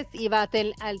Moisés iba a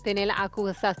tener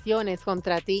acusaciones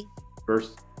contra ti.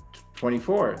 Verse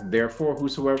 24, therefore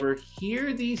whosoever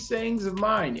hear these sayings of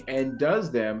mine and does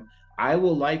them, I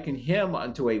will liken him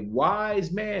unto a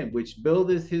wise man which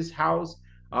buildeth his house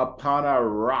upon a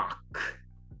rock.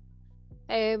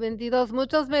 22,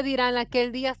 muchos me dirán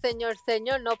aquel día, Señor,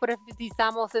 Señor, no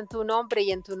profetizamos en tu nombre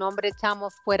y en tu nombre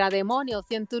echamos fuera demonios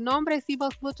y en tu nombre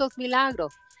hicimos muchos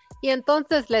milagros. Y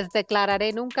entonces les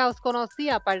declararé, nunca os conocí,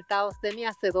 apartados de mí,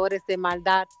 hacedores de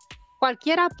maldad.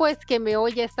 Cualquiera pues que me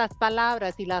oye estas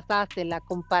palabras y las hace, la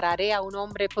compararé a un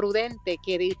hombre prudente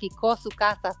que edificó su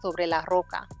casa sobre la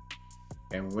roca.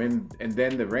 And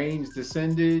then the rains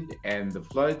descended, and the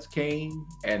floods came,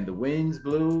 and the winds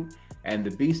blew, and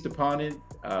the beast upon it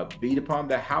beat upon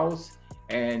the house,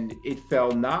 and it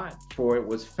fell not, for it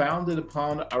was founded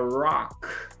upon a rock.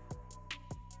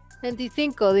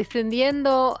 25,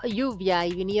 descendiendo lluvia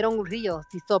y vinieron ríos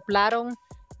y soplaron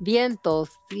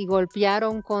vientos y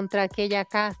golpearon contra aquella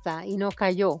casa y no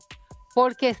cayó,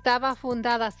 porque estaba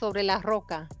fundada sobre la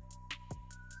roca.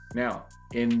 Now,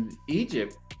 in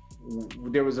Egypt,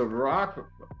 there was a rock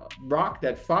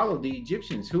that followed the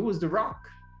Egyptians. Who was the rock?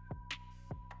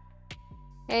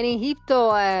 En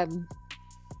Egipto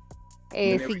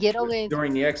siguieron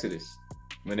during the Exodus,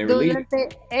 when they were leaving.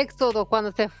 durante Éxodo,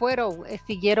 cuando se fueron,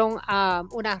 siguieron a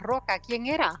una roca. ¿Quién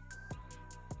era?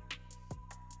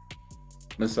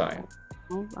 Messiah.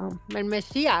 El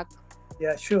Mesías.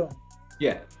 Yeah, sure.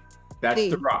 Yeah, that's Sí.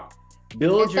 the rock.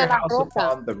 Build Esa your es la house roca.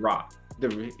 upon the rock.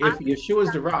 If Yeshua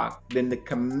is the rock, then the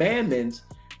commandments,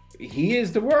 he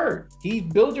is the word. He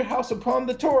build your house upon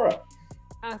the Torah.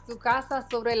 A su casa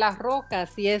sobre las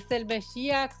rocas. Si es el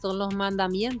Mesías, son los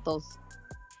mandamientos.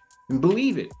 And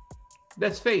believe it.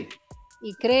 That's faith.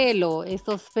 Y créelo,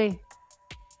 eso es fe.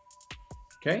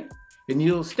 Okay? And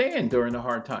you'll stand during the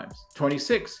hard times.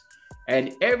 26.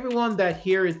 And everyone that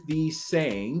heareth these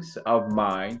sayings of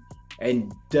mine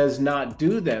and does not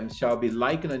do them shall be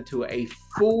likened unto a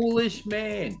foolish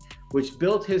man which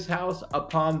built his house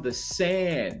upon the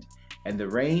sand, and the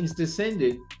rains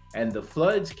descended, and the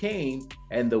floods came,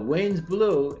 and the winds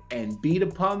blew and beat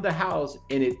upon the house,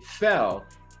 and it fell,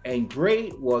 and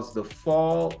great was the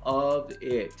fall of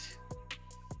it.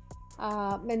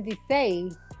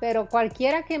 26. Pero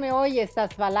cualquiera que me oye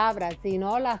estas palabras y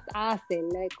no las hace,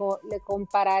 le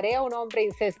compararé a un hombre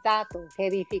insensato que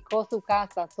edificó su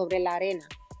casa sobre la arena.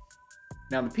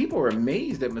 Now the people were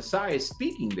amazed that Messiah is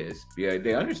speaking this. Yeah,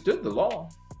 they understood the law.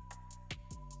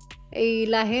 Y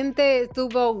la gente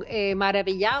estuvo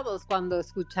maravillados cuando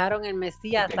escucharon el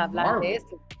Mesías They hablar de marveled.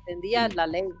 eso. Entendían la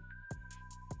ley.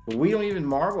 But we don't even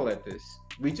marvel at this.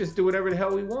 We just do whatever the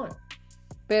hell we want.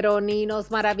 Pero ni nos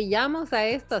maravillamos a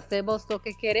esto, hacemos lo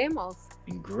que queremos.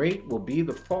 And great will be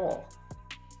the fall.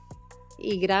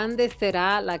 Y grande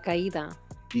será la caída.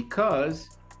 Because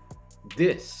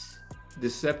this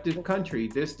deceptive country,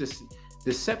 this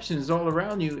deception is all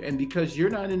around you. And because you're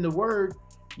not in the word,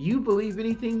 you believe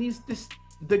anything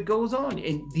that goes on.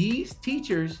 And these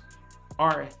teachers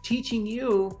are teaching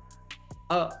you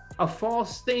a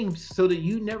false thing so that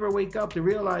you never wake up to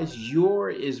realize you're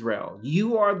Israel.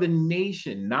 You are the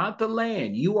nation, not the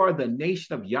land. You are the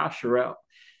nation of Yasharel.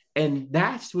 And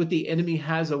that's what the enemy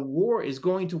has is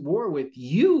going to war with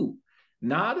you,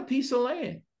 not a piece of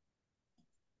land.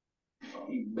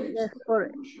 He makes Yes, them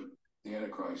correct. worship the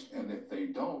Antichrist, and if they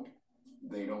don't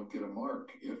get a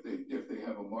mark. If they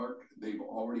have a mark, they've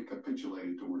already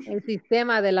capitulated to worship. El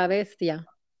sistema de la bestia.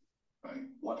 Right?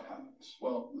 What happens?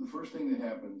 Well, the first thing that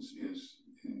happens is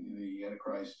the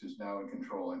Antichrist is now in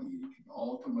control, and he can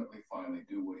ultimately finally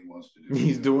do what he wants to do.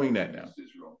 He's doing that now.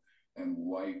 Israel and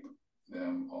wipe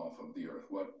them off of the earth.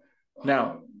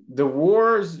 Now, the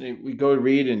wars, we go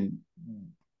read in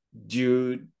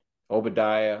Jude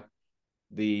Obadiah,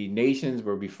 the nations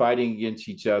will be fighting against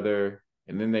each other,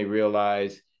 and then they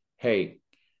realize, hey,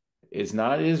 it's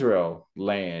not Israel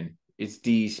land, it's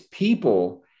these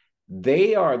people.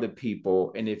 They are the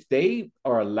people, and if they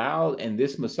are allowed and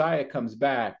this Messiah comes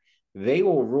back, they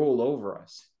will rule over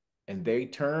us, and they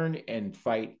turn and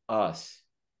fight us.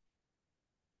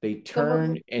 They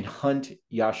turn and hunt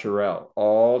Yasharel,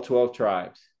 all 12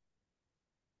 tribes.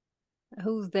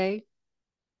 Who's they?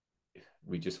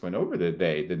 We just went over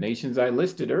the nations I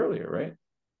listed earlier, right?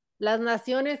 Las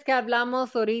naciones que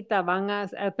hablamos ahorita van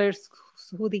a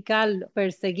perjudicar,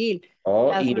 perseguir All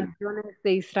las Edom. naciones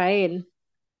de Israel.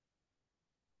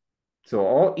 So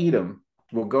all Edom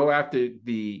will go after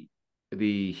the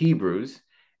Hebrews,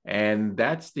 and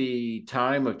that's the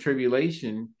time of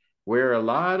tribulation where a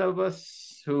lot of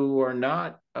us who are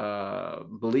not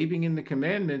believing in the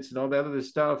commandments and all that other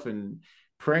stuff and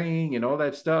praying and all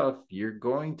that stuff, you're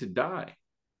going to die.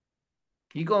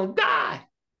 You're going to die.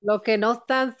 Lo que no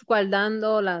están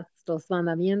guardando los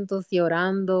mandamientos y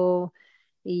orando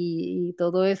y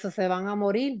todo eso se van a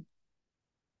morir.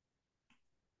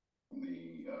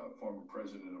 The former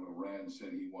president of Iran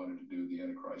said he wanted to do the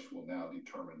Antichrist will now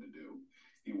determine to do.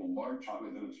 He will march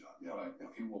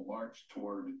he will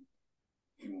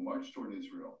march toward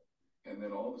Israel, and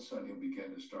then all of a sudden he'll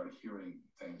begin to start hearing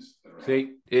things that are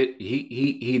happening.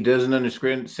 He doesn't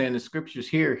understand the scriptures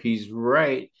here. He's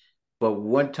right. But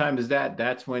what time is that?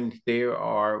 That's when they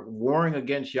are warring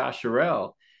against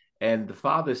Yasharel. And the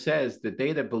Father says that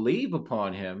they that believe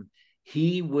upon him,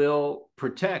 he will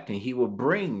protect and he will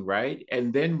bring, right?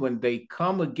 And then when they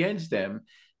come against them,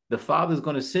 the Father's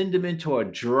going to send them into a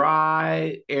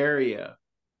dry area,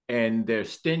 and their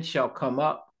stench shall come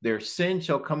up. Their sin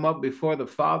shall come up before the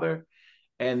Father,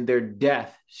 and their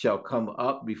death shall come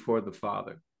up before the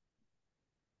Father.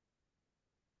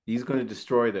 He's going to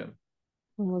destroy them.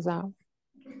 What was that?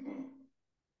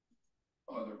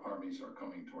 Other armies are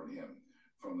coming toward him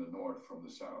from the north, from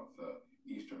the south.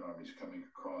 Eastern armies coming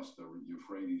across the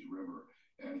Euphrates River,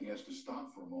 and he has to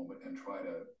stop for a moment and try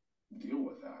to deal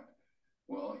with that.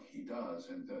 Well, he does,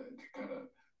 and to kind of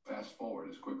fast forward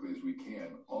as quickly as we can,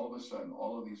 all of a sudden,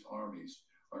 all of these armies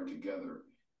are together,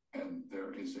 and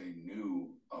there is a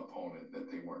new opponent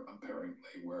that they weren't apparently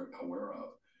aware of.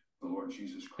 The Lord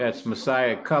Jesus Christ. That's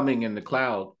Messiah coming in the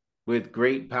cloud with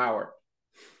great power.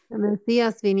 El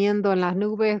Mesías viniendo en las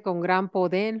nubes con gran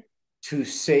poder. To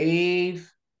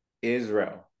save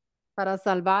Israel. Para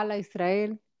salvar a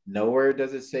Israel. Nowhere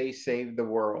does it say save the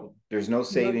world. There's no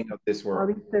saving of this world.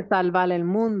 No dice salvar el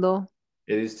mundo.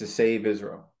 It is to save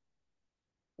Israel.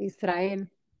 Israel.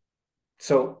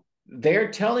 So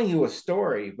they're telling you a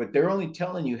story, but they're only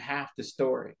telling you half the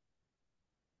story.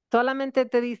 Solamente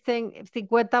te dicen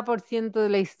 50% de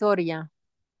la historia.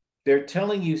 They're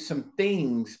telling you some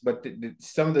things, but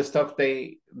some of the stuff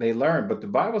they learn. But the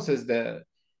Bible says that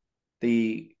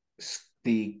the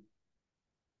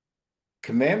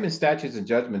commandments, statutes, and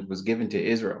judgments was given to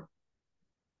Israel.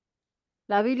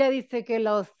 La Biblia dice que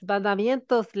los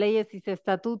mandamientos, leyes y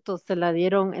estatutos se la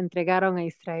entregaron a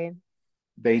Israel.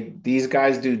 These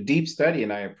guys do deep study,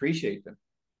 and I appreciate them.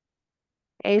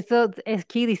 Eso es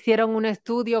que hicieron un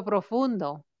estudio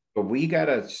profundo. But we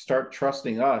gotta start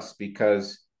trusting us,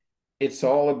 because it's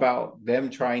all about them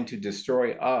trying to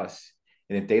destroy us.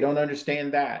 And if they don't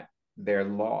understand that, they're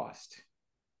lost.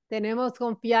 Tenemos que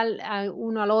confiar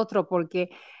uno al otro, porque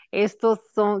estos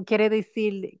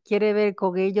quiere ver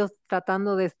con ellos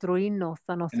tratando de destruirnos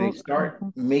a nosotros. And they start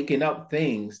making up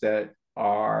things that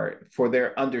are for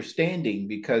their understanding,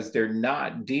 because they're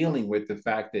not dealing with the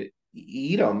fact that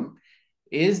Edom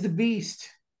is the beast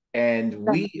and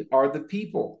we are the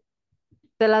people.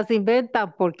 Se las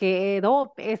inventan porque Edom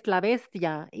es la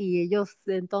bestia y ellos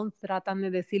entonces tratan de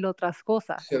decir otras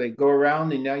cosas. So they go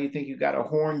around, and now you think you got a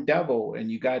horned devil, and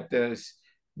you got this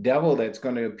devil that's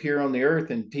going to appear on the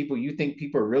earth, and you think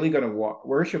people are really going to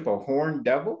worship a horned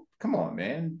devil? Come on,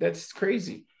 man, that's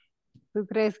crazy. ¿Tú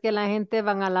crees que la gente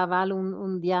van a alabar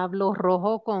un diablo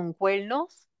rojo con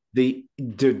cuernos? The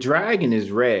dragon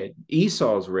is red.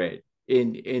 Esau's red,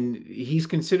 and he's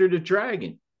considered a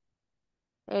dragon.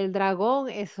 El dragón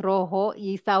es rojo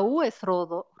y Esaú es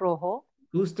rojo.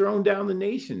 Who's thrown down the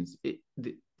nations?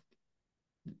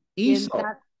 Esau.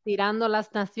 Está tirando las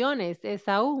naciones,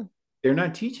 Esaú. They're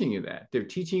not teaching you that. They're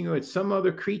teaching you it's some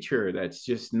other creature that's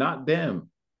just not them.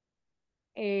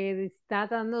 Está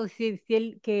dando decir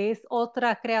que es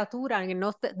otra criatura, que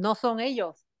no son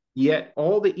ellos. Yet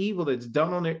all the evil that's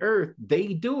done on the earth,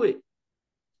 they do it.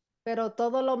 Pero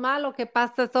todo lo malo que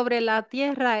pasa sobre la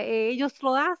tierra, ellos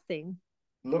lo hacen.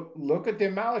 Look at the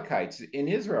Amalekites in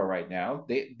Israel right now.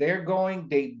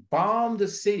 They bombed the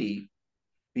city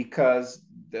because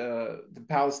the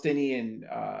Palestinian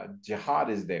jihad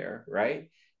is there, right?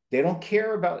 They don't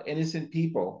care about innocent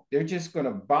people. They're just going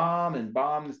to bomb and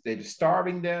bomb. They're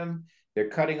starving them. They're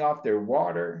cutting off their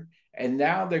water. And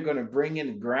now they're going to bring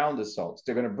in ground assaults.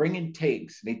 They're going to bring in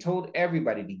tanks. They told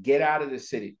everybody to get out of the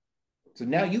city. So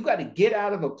now you got to get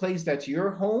out of a place that's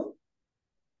your home.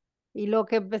 Y lo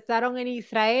que empezaron en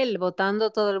Israel,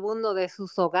 botando todo el mundo de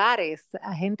sus hogares,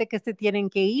 a gente que se tienen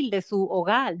que ir de su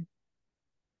hogar.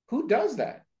 Who does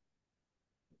that?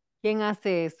 ¿Quién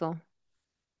hace eso?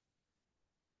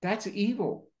 That's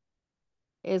evil.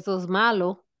 Eso es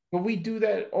malo. But we do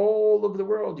that all over the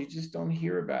world. You just don't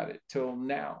hear about it till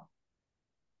now.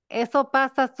 Eso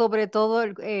pasa sobre todo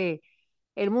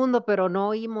el mundo, pero no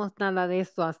oímos nada de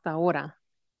eso hasta ahora.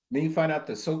 Then you find out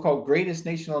the so-called greatest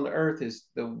nation on earth is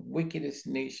the wickedest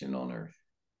nation on earth.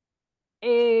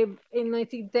 Y nos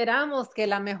enteramos que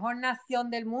la mejor nación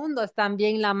del mundo es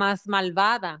también la más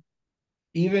malvada.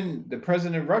 Even the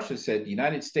president of Russia said the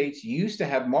United States used to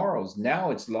have morals.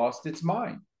 Now it's lost its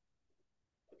mind.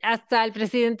 Hasta el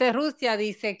presidente de Rusia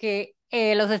dice que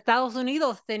los Estados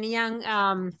Unidos tenían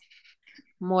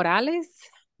morales,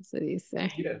 se dice.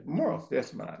 Yeah, morals.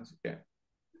 Yes, morals.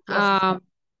 Yeah.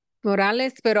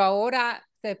 Morales, pero ahora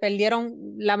se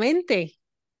perdieron la mente.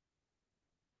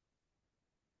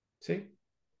 See?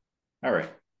 All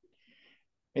right.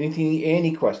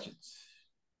 Any questions?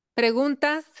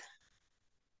 ¿Preguntas?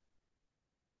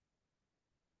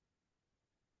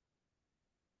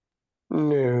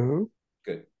 No.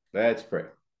 Good. Let's pray.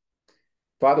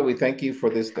 Father, we thank you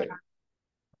for this day.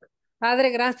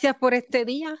 Padre, gracias por este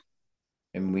día.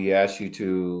 And we ask you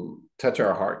to touch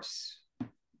our hearts.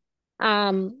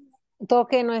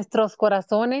 Toque nuestros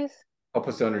corazones. Help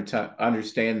us to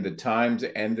understand the times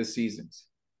and the seasons.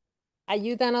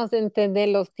 Ayúdanos a entender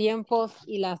los tiempos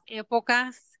y las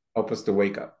épocas. Help us to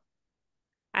wake up.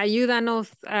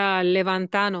 Ayúdanos a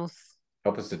levantarnos.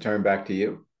 Help us to turn back to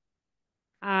you.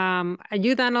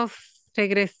 Ayúdanos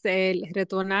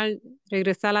regresar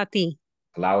a ti.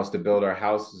 Allow us to build our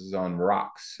houses on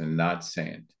rocks and not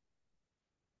sand.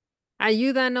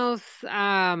 Ayúdanos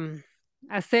a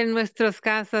hacer nuestras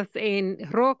casas en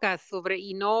rocas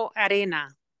y no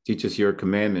arena. Teach us your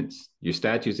commandments, your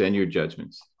statutes, and your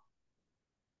judgments.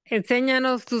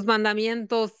 Enséñanos tus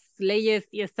mandamientos, leyes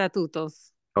y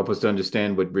estatutos. Help us to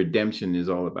understand what redemption is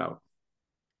all about.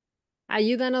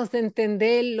 Ayúdanos a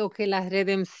entender lo que la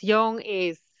redención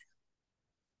es.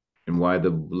 And why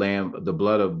the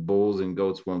blood of bulls and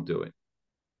goats won't do it.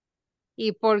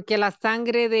 Y porque la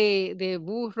sangre de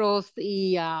burros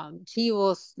y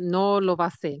chivos no lo va a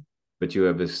hacer. But you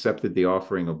have accepted the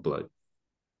offering of blood.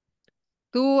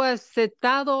 Tú has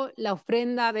aceptado la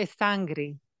ofrenda de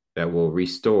sangre. That will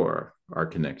restore our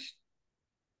connection.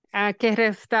 Que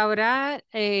restaurar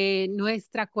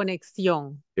nuestra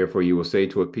conexión. Therefore, you will say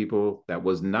to a people that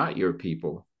was not your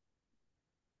people.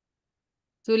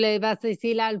 Tú le vas a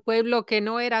decir al pueblo que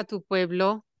no era tu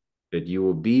pueblo. That you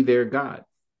will be their God.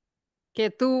 Que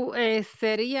tú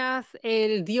serías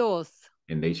el Dios.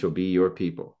 And they shall be your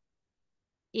people.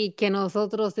 Y que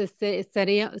nosotros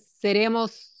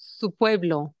seremos su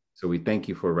pueblo. So we thank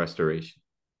you for restoration.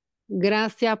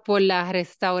 Gracias por la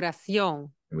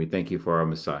restauración. And we thank you for our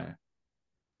Messiah.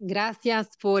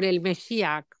 Gracias por el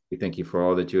Mesías. We thank you for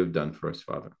all that you have done for us,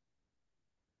 Father.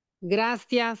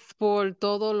 Gracias por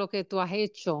todo lo que tú has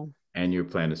hecho. And your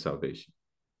plan of salvation.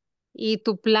 Y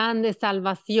tu plan de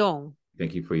salvación.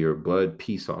 Thank you for your blood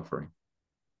peace offering.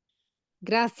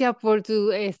 Gracias por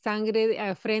tu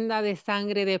ofrenda de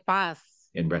sangre de paz.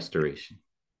 And restoration.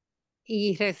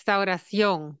 Y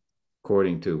restauración.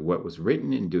 According to what was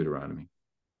written in Deuteronomy.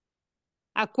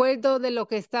 Acuerdo de lo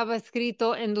que estaba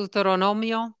escrito en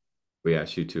Deuteronomio. We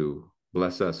ask you to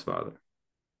bless us, Father.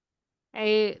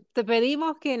 Te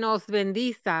pedimos que nos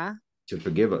bendiga. To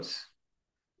forgive us.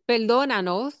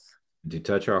 Perdónanos. To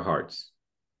touch our hearts.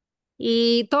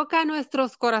 Y toca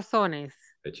nuestros corazones.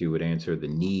 That you would answer the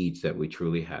needs that we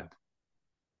truly have.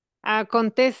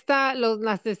 Contesta las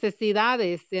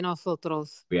necesidades de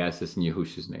nosotros. We ask this in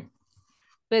Yahushua's name.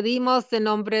 Pedimos en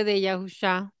nombre de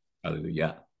Yahushua.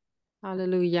 Hallelujah.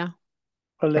 Aleluya.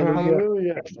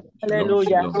 Aleluya.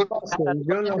 Aleluya.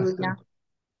 Aleluya.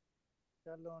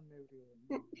 Shalom,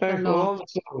 everyone.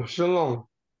 Shalom.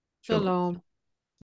 Shalom.